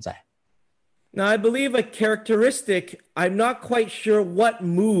他的同在。Now, I believe a characteristic, I'm not quite sure what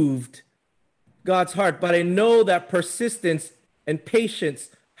moved God's heart, but I know that persistence and patience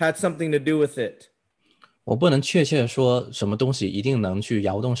had something to do with it. 我不能确切的说什么东西一定能去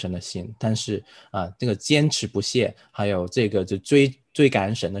摇动神的心，但是这个坚持不懈，还有这个就追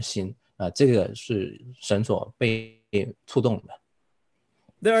赶神的心，这个是神所被触动的。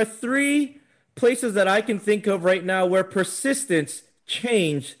There are 3 places that I can think of right now where persistence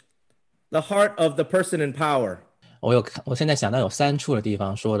changed the heart of the person in power. 我现在想到有3处的地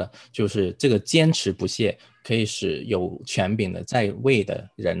方说的，就是这个坚持不懈可以使有权柄的在位的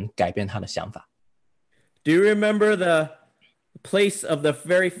人改变他的想法。Do you remember the place of the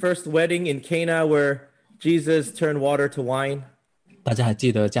very first wedding in Cana where Jesus turned water to wine? 大家还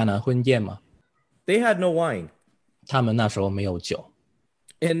记得迦南婚宴吗？ They had no wine. 他们那时候没有酒。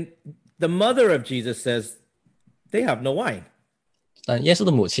And the mother of Jesus says, they have no wine. 但耶稣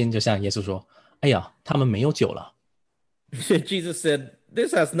的母亲就向耶稣说：“哎呀，他们没有酒了。” Jesus said,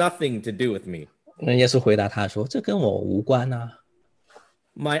 this has nothing to do with me. 那耶稣回答他说：“这跟我无关啊，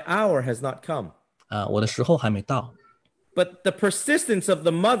 My hour has not come. 我的时候还没到。” But the persistence of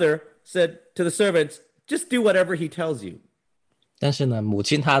the mother said to the servants, just do whatever he tells you. 但是呢，母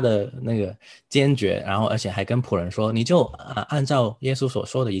亲她的那个坚决，然后而且还跟仆人说：“你就按照耶稣所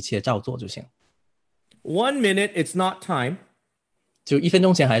说的一切照做就行。” 1 minute, it's not time. 就1分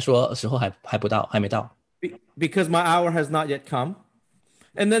钟前还说时候还不到，还没到。 Because my hour has not yet come.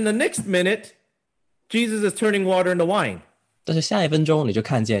 And then the next minute, Jesus is turning water into wine. 但是下1分钟你就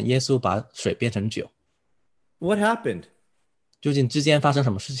看见耶稣把水变成酒， What happened? 究竟之间发生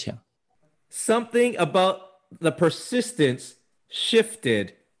什么事情？ Something about the persistence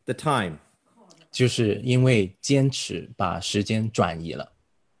shifted the time. 就是因为坚持把时间转移了，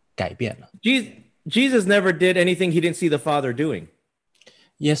改变了。 Jesus never did anything he didn't see the Father doing.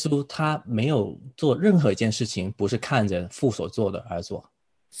 耶稣他没有做任何一件事情不是看着父所做的而做。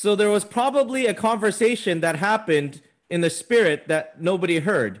 So there was probably a conversation that happened in the spirit that nobody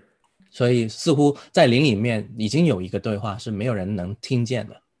heard. 所以似乎在灵里面已经有一个对话是没有人能听见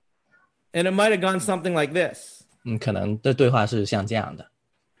的。 And it might have gone something like this. 可能的对话是像这样的：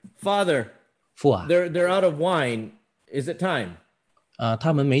 Father, 父啊， they're out of wine. Is it time?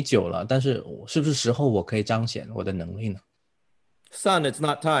 他们没酒了，但是是不是时候我可以彰显我的能力呢？ Son, it's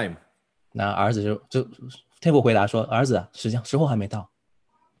not time. 那儿子就天父回答说：“儿子啊，时候还没到。”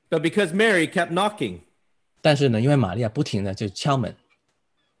 But because Mary kept knocking. 但是呢，因为玛利亚不停的就敲门，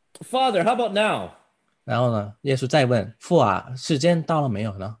 Father, how about now? 然后呢，耶稣再问：“父啊，时间到了没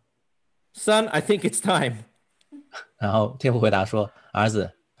有呢？” Son, I think it's time. 然后天父回答说：“儿子，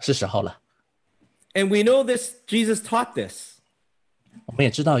是时候了。” And we know this, Jesus taught this 我们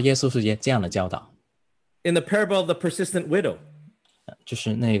也知道耶稣是这样的教导， in the parable of the persistent widow. 就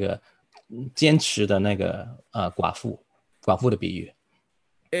是那个坚持的那个寡妇的比喻。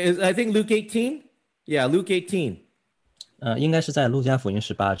I think Luke 18? Yeah, Luke 18. 应该是在路加福音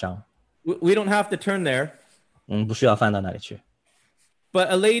18章。 We don't have to turn there. 不需要翻到那里去。 But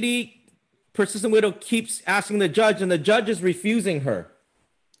a lady, persistent widow, keeps asking the judge, and the judge is refusing her.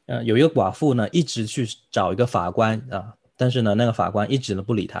 有一个寡妇呢，一直去找一个法官但是呢，那个法官一直都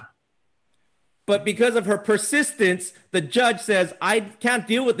不理她。 But because of her persistence, the judge says, I can't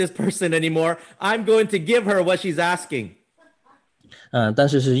deal with this person anymore. I'm going to give her what she's asking. 但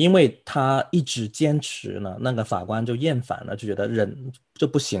是是因为她一直坚持呢，那个法官就厌烦了，就觉得人就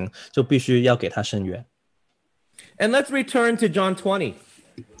不行，就必须要给她伸冤。 And let's return to John 20.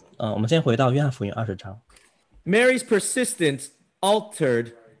 我们先回到约翰福音20章。 Mary's persistence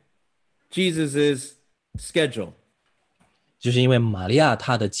altered Jesus's schedule. 就是因为玛利亚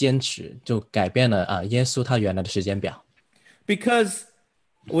她的坚持，就改变了耶稣他原来的时间表。 Because,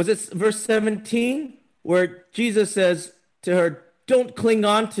 was it verse 17 where Jesus says to her, don't cling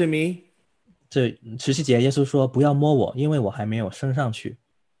on to me 这17节耶稣说：“不要摸我，因为我还没有升上去。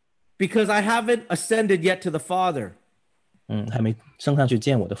 because I haven't ascended yet to the Father. 还没升上去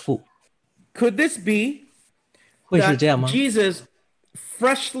见我的父。 Could this be 会是 that 这样吗？ Jesus,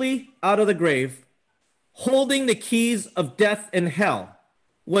 freshly out of the grave, holding the keys of death and hell,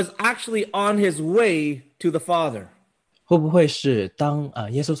 was actually on his way to the Father? 会不会是当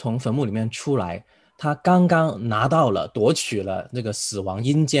耶稣从坟墓里面出来，他刚刚拿到了夺取了这个死亡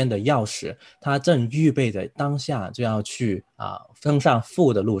阴间的钥匙，他正预备着当下就要去登上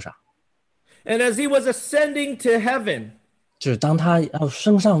父的路上。And as he was ascending to heaven, 就是当他要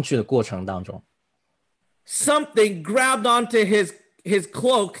升上去的过程当中， something grabbed onto his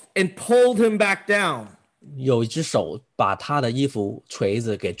cloak and pulled him back down. 有一只手把他的衣服垂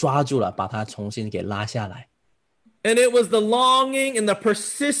子给抓住了，把他重新给拉下来。And it was the longing and the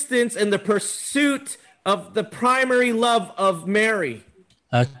persistence and the pursuit of the primary love of Mary.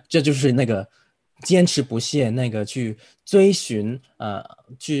 这就是那个坚持不懈，那个去追寻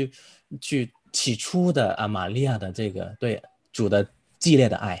去起初的玛利亚的这个对主的激烈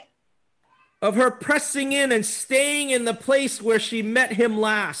的爱。Of her pressing in and staying in the place where she met him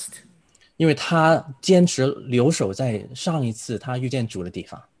last. 因为他坚持留守在上一次他遇见主的地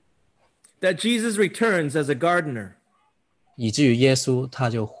方， That Jesus returns as a gardener. 以至于耶稣他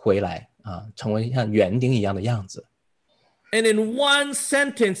就回来成为像园丁一样的样子。 And in one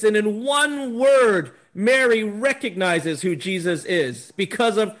sentence and in one word, Mary recognizes who Jesus is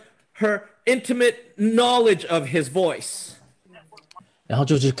because of her intimate knowledge of his voice. 然后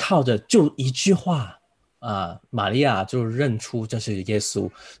就是靠着就一句话玛利亚就认出这是耶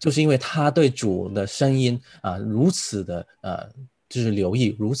稣，就是因为他对主的声音如此的就是留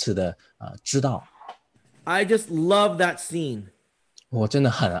意，如此的知道。 I just love that scene 我真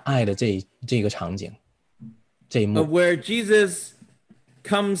的很爱的这个场景，这一幕 of where Jesus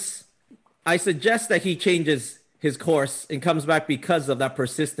comes. I suggest that he changes his course and comes back because of that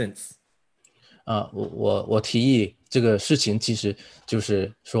persistence. 我提议这个事情其实就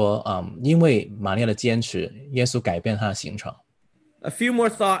是说因为玛利亚的坚持，耶稣改变他的行程。 A few more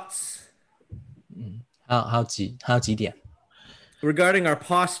thoughts 还有几点 regarding our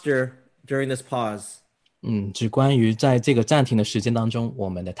posture during this pause. 只关于在这个暂停的时间当中我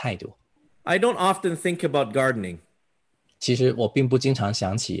们的态度。 I don't often think about gardening, 其实我并不经常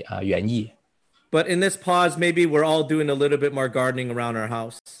想起园艺， but in this pause, maybe we're all doing a little bit more gardening around our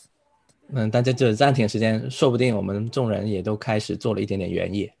house. 但在这暂停时间，说不定我们众人也都开始做了一点点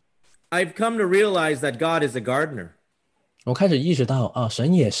园艺。 I've come to realize that God is a gardener. 我开始意识到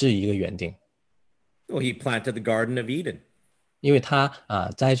神也是一个园丁， Well, he planted the Garden of Eden. 因为他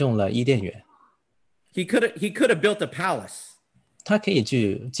栽种了伊甸园， He could have built a palace 他可以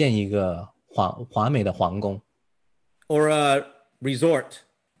去建一个华美的皇宫， or a resort,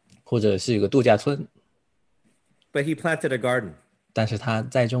 或者是一个度假村， but he planted a garden. 但是他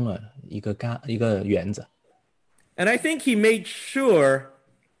栽种了一个园子。 And I think he made sure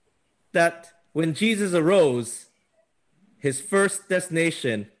that when Jesus arose, his first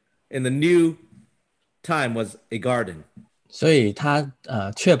destination in the new time was a garden. 所以他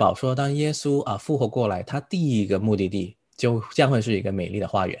确保说，当耶稣复活过来，他第一个目的地就将会是一个美丽的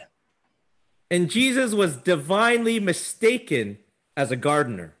花园。 And Jesus was divinely mistaken as a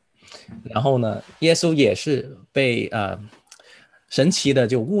gardener. 然后呢，耶稣也是被神奇的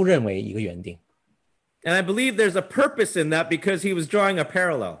就误认为一个园丁。 And I believe there's a purpose in that because he was drawing a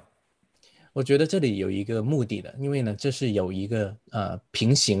parallel. 我觉得这里有一个目的的，因为呢，这是有一个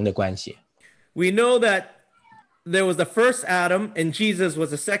平行的关系。 We know that there was the first Adam and Jesus was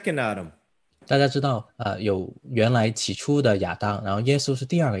the second Adam. 大家知道有原来起初的亚当，然后耶稣是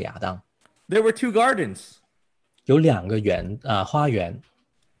第二个亚当。 There were two gardens. 有两个花园。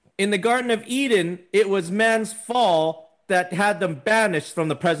 In the Garden of Eden, it was man's fall that had them banished from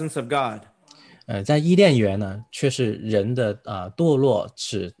the presence of God. 在伊甸园呢，却是人的堕落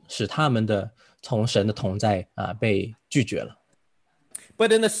使他们的从神的同在被拒绝了。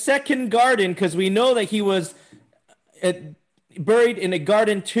 But in the second garden, because we know that he was buried in a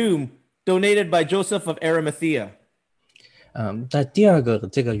garden tomb donated by Joseph of Arimathea. 在第二个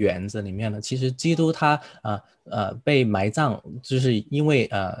这个园子里面呢，其实基督他被埋葬，就是因为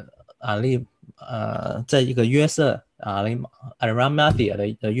在一个约瑟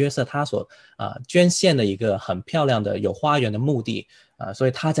Arimathea 的约瑟他所捐献的一个很漂亮的有花园的墓地所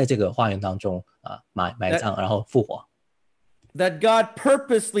以他在这个花园当中埋葬，然后复活。 That God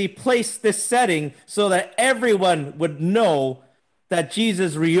purposely placed this setting so that everyone would know that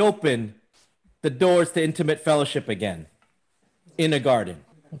Jesus reopened the doors to intimate fellowship again in a garden.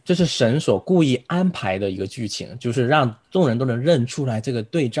 这是神所故意安排的一个剧情，就是让众人都能认出来这个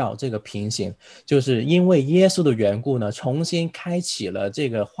对照，这个平行，就是因为耶稣的缘故呢，重新开启了这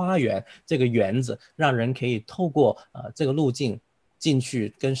个花园，这个园子，让人可以透过这个路径进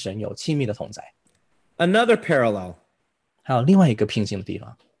去跟神有亲密的同在。 Another parallel 还有另外一个平行的地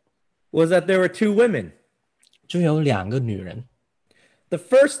方， was that there were two women. 就有两个女人。 The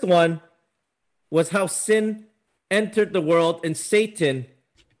first one was how sin entered the world and Satan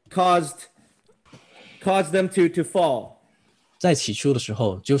caused caused them to fall. 在起初的时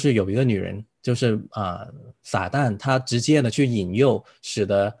候，就是有一个女人，就是撒旦，他直接的去引诱，使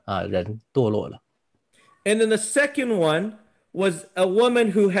得人堕落了。And then the second one was a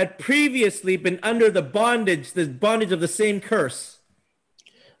woman who had previously been under the bondage of the same curse.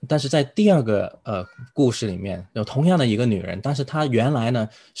 但是在第二个故事里面，有同样的一个女人，但是她原来呢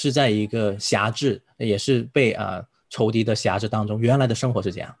是在一个辖制，也是被仇敌的辖制当中，原来的生活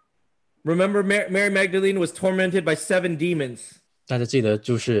是这样。Remember, Mary Magdalene was tormented by 7 demons. 大家记得，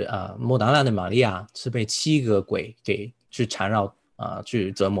就是莫达拉的玛利亚是被7个鬼给去缠绕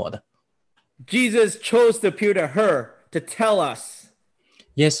去折磨的。Jesus chose to appear to her to tell us.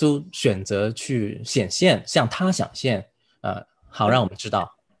 耶稣选择去显现，向他显现，好让我们知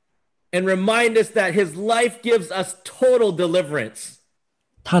道。And remind us that his life gives us total deliverance.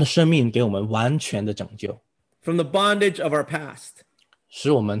 他的生命给我们完全的拯救。From the bondage of our past. 使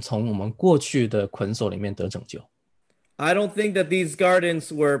我们从我们过去的捆锁里面得拯救。I don't think that these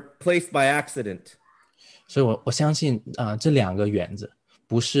gardens were placed by accident. 所以我相信这2个园子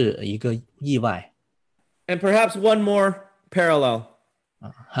不是一个意外。And perhaps one more parallel.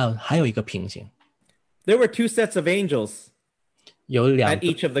 还有一个平行。There were 2 sets of angels. 有2个 at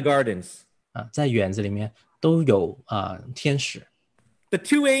each of the gardens. 在园子里面都有天使。The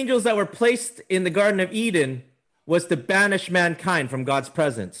 2 angels that were placed in the Garden of Eden was to banish mankind from God's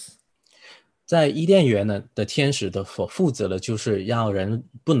presence. 在伊甸园呢的天使的所负责的就是要人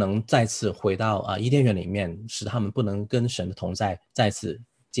不能再次回到伊甸园里面，使他们不能跟神的同在再次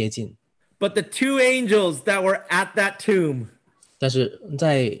接近。But the 2 angels that were at that tomb, 但是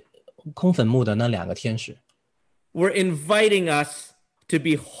在空坟墓的那2个天使 were inviting us to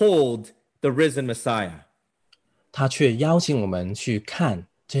behold the risen Messiah. 他却邀请我们去看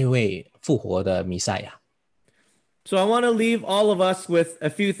这位复活的弥赛亚。So I want to leave all of us with a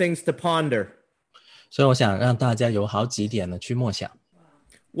few things to ponder. 所以我想让大家有好几点呢去默想。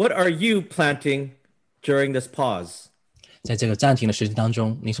What are you planting during this pause? 在这个暂停的时间当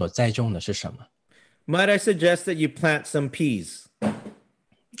中，你所栽种的是什么？ Might I suggest that you plant some peas?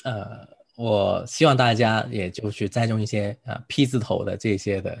 我希望大家也就去栽种一些P 字头的这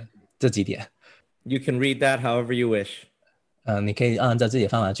几点。You can read that however you wish. 你可以按照自己的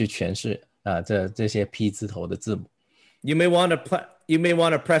方法去诠释这些 P 字头的字母。You may want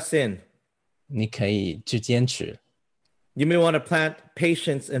to press in. 你可以去坚持。You may want to plant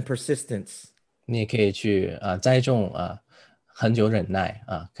patience and persistence. 你也可以去栽种很久忍耐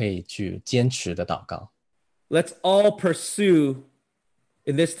可以去坚持的祷告。Let's all pursue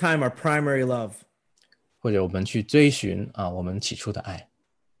in this time our primary love. 或者我们去追寻我们起初的爱。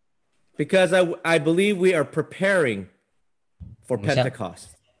Because I believe we are preparing for Pentecost.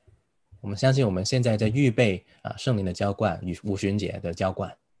 我们相信我们现在在预备圣灵的浇灌与五旬节的浇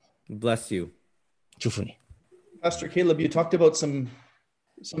灌。Bless you. 祝福你。Pastor Caleb, you talked about some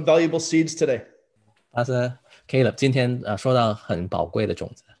valuable seeds today. Pastor Caleb 今天说到很宝贵的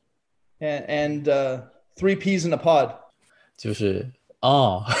种子。And 3 peas in a pod. 就是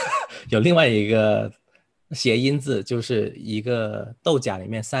有另外一个谐音字，就是一个豆荚里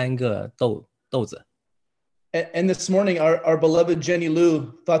面3个豆子。And this morning, our beloved Jenny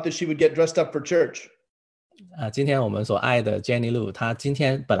Lou thought that she would get dressed up for church. 今天我们所爱的 Jenny Lou， 她今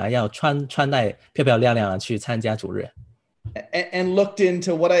天本来要穿戴漂漂亮亮的去参加主日。And looked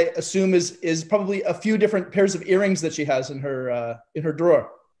into what I assume is probably a few different pairs of earrings that she has in her drawer.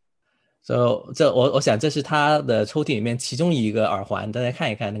 So 我想这是她的抽屉里面其中一个耳环，大家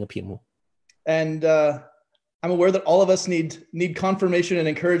看一看那个屏幕。And I'm aware that all of us need confirmation and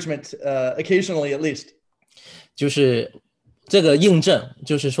encouragement occasionally, at least. 就是这个印证，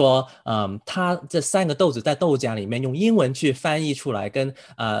就是说，他这3个豆子在豆荚里面用英文去翻译出来，跟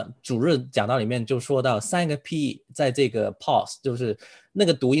主日讲道里面就说到3个 P 在这个 pause， 就是那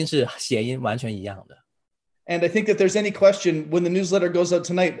个读音是谐音完全一样的。And I think if there's any question when the newsletter goes out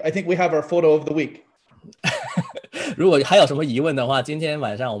tonight, I think we have our photo of the week. 如果还有什么疑问的话，今天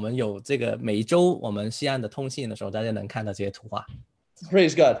晚上我们有这个每一周我们西安的通信的时候，大家能看到这些图画。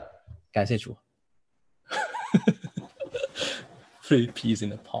Praise God. 感谢主。3 peas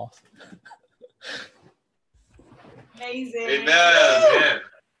in a pod. Amazing. Amen.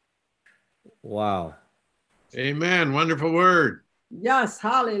 Wow. Amen. Wonderful word. Yes,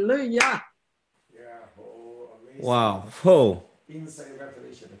 hallelujah. Wow. Oh. So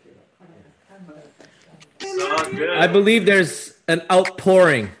good. I believe there's an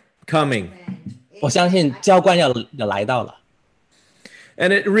outpouring coming. 我相信浇灌要来到了。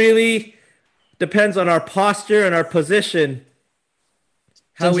And it really depends on our posture and our position,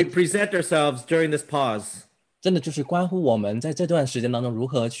 how we present ourselves during this pause. 真的就是关乎我们在这段时间当中如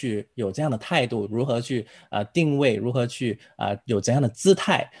何去有这样的态度，如何去定位，如何去有怎样的姿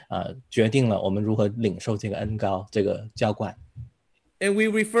态决定了我们如何领受这个恩膏，这个浇灌。And we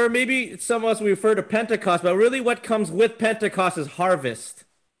refer, maybe some of us refer to Pentecost, but really what comes with Pentecost is harvest.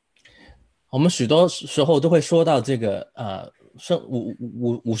 我们许多时候都会说到这个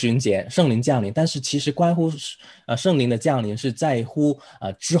五旬节圣灵降临，但是其实关乎圣灵的降临是在乎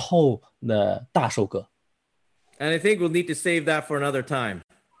之后的大收割。And I think we'll need to save that for another time.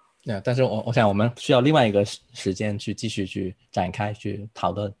 但是我想我们需要另外一个时间去继续去展开去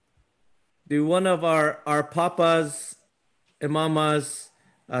讨论。Do one of our papas and mamas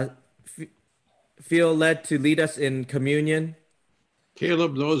feel led to lead us in communion?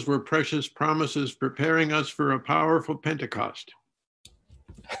 Caleb, those were precious promises preparing us for a powerful Pentecost.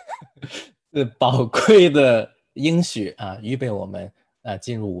 宝贵的应许预备我们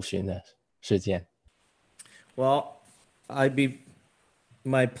进入五旬的时间。Well, I'd be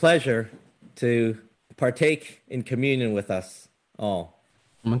my pleasure to partake in communion with us all.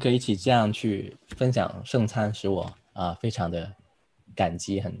 我们可以一起这样去分享圣餐，使我非常的感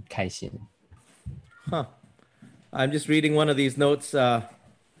激，很开心。Huh. I'm just reading one of these notes.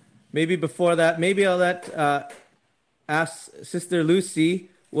 Maybe before that, maybe I'll ask Sister Lucy,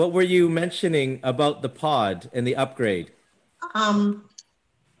 what were you mentioning about the pod and the upgrade?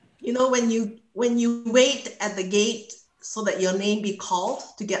 You know, when you wait at the gate so that your name be called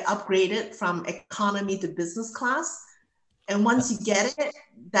to get upgraded from economy to business class, and once you get it,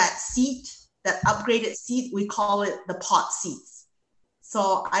 that seat, that upgraded seat, we call it the pod seats.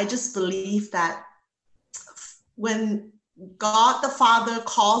 So I just believe that when God the Father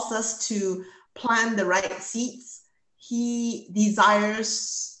calls us to plant the right seeds, he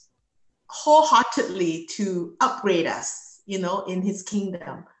desires wholeheartedly to upgrade us, you know, in his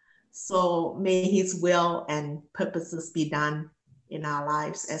kingdom. So may his will and purposes be done in our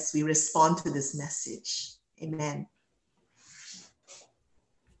lives as we respond to this message. Amen.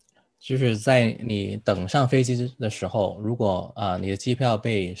 就是在你等上飞机的时候，如果你的机票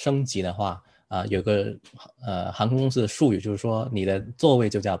被升级的话，有个航空公司的术语，就是说你的座位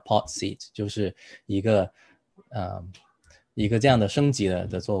就叫 pod seat， 就是一个这样的升级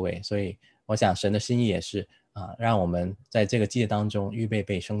的座位。所以我想神的心意也是让我们在这个季节当中预备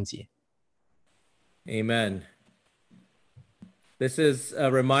被升级。Amen. This is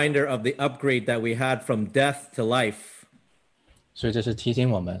a reminder of the upgrade that we had from death to life. 所以这是提醒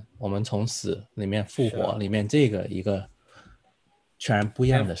我们从死里面复活里面这个一个全然不一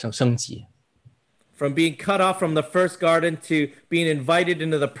样的升级。From being cut off from the first garden to being invited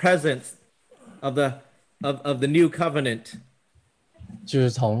into the presence of the new covenant. 就是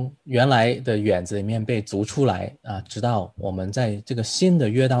从原来的园子里面被逐出来直到我们在这个新的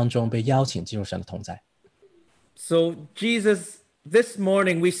约当中被邀请进入神的同在。So Jesus, this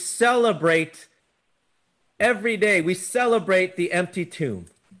morning we celebrate every day. We celebrate the empty tomb.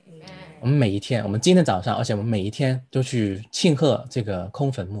 我们每一天，我们今天早上，而且我们每一天都去庆贺这个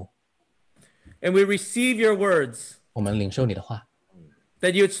空坟墓。And we receive your words. 我们领受你的话。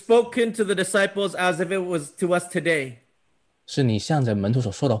That you had spoken to the disciples as if it was to us today. 是你向着门徒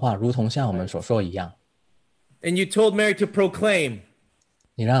所说的话，如同像我们所说一样。And you told Mary to proclaim.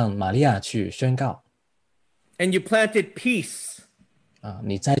 你让玛利亚去宣告。And you planted peace.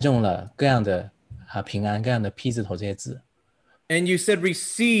 你栽种了各样的平安，各样的 P 字头这些字。And you said,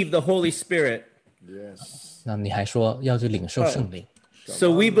 receive the Holy Spirit. Yes. 那你还说要去领受圣灵。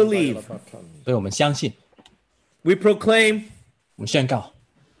So we believe. 所以我们相信。We proclaim. 我们宣告。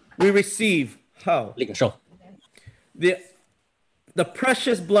We receive. How? 领受。The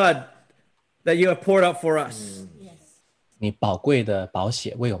precious blood that you have poured out for us. 你宝贵的宝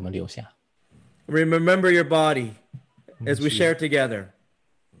血为我们留下。Remember your body as we share together.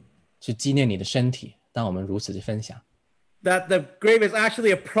 去纪念你的身体，当我们如此的分享。That the grave is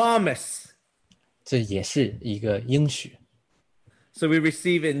actually a promise. 这也是一个应许。So we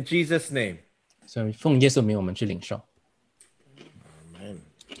receive in Jesus' name. 所以奉耶稣名，我们去领受。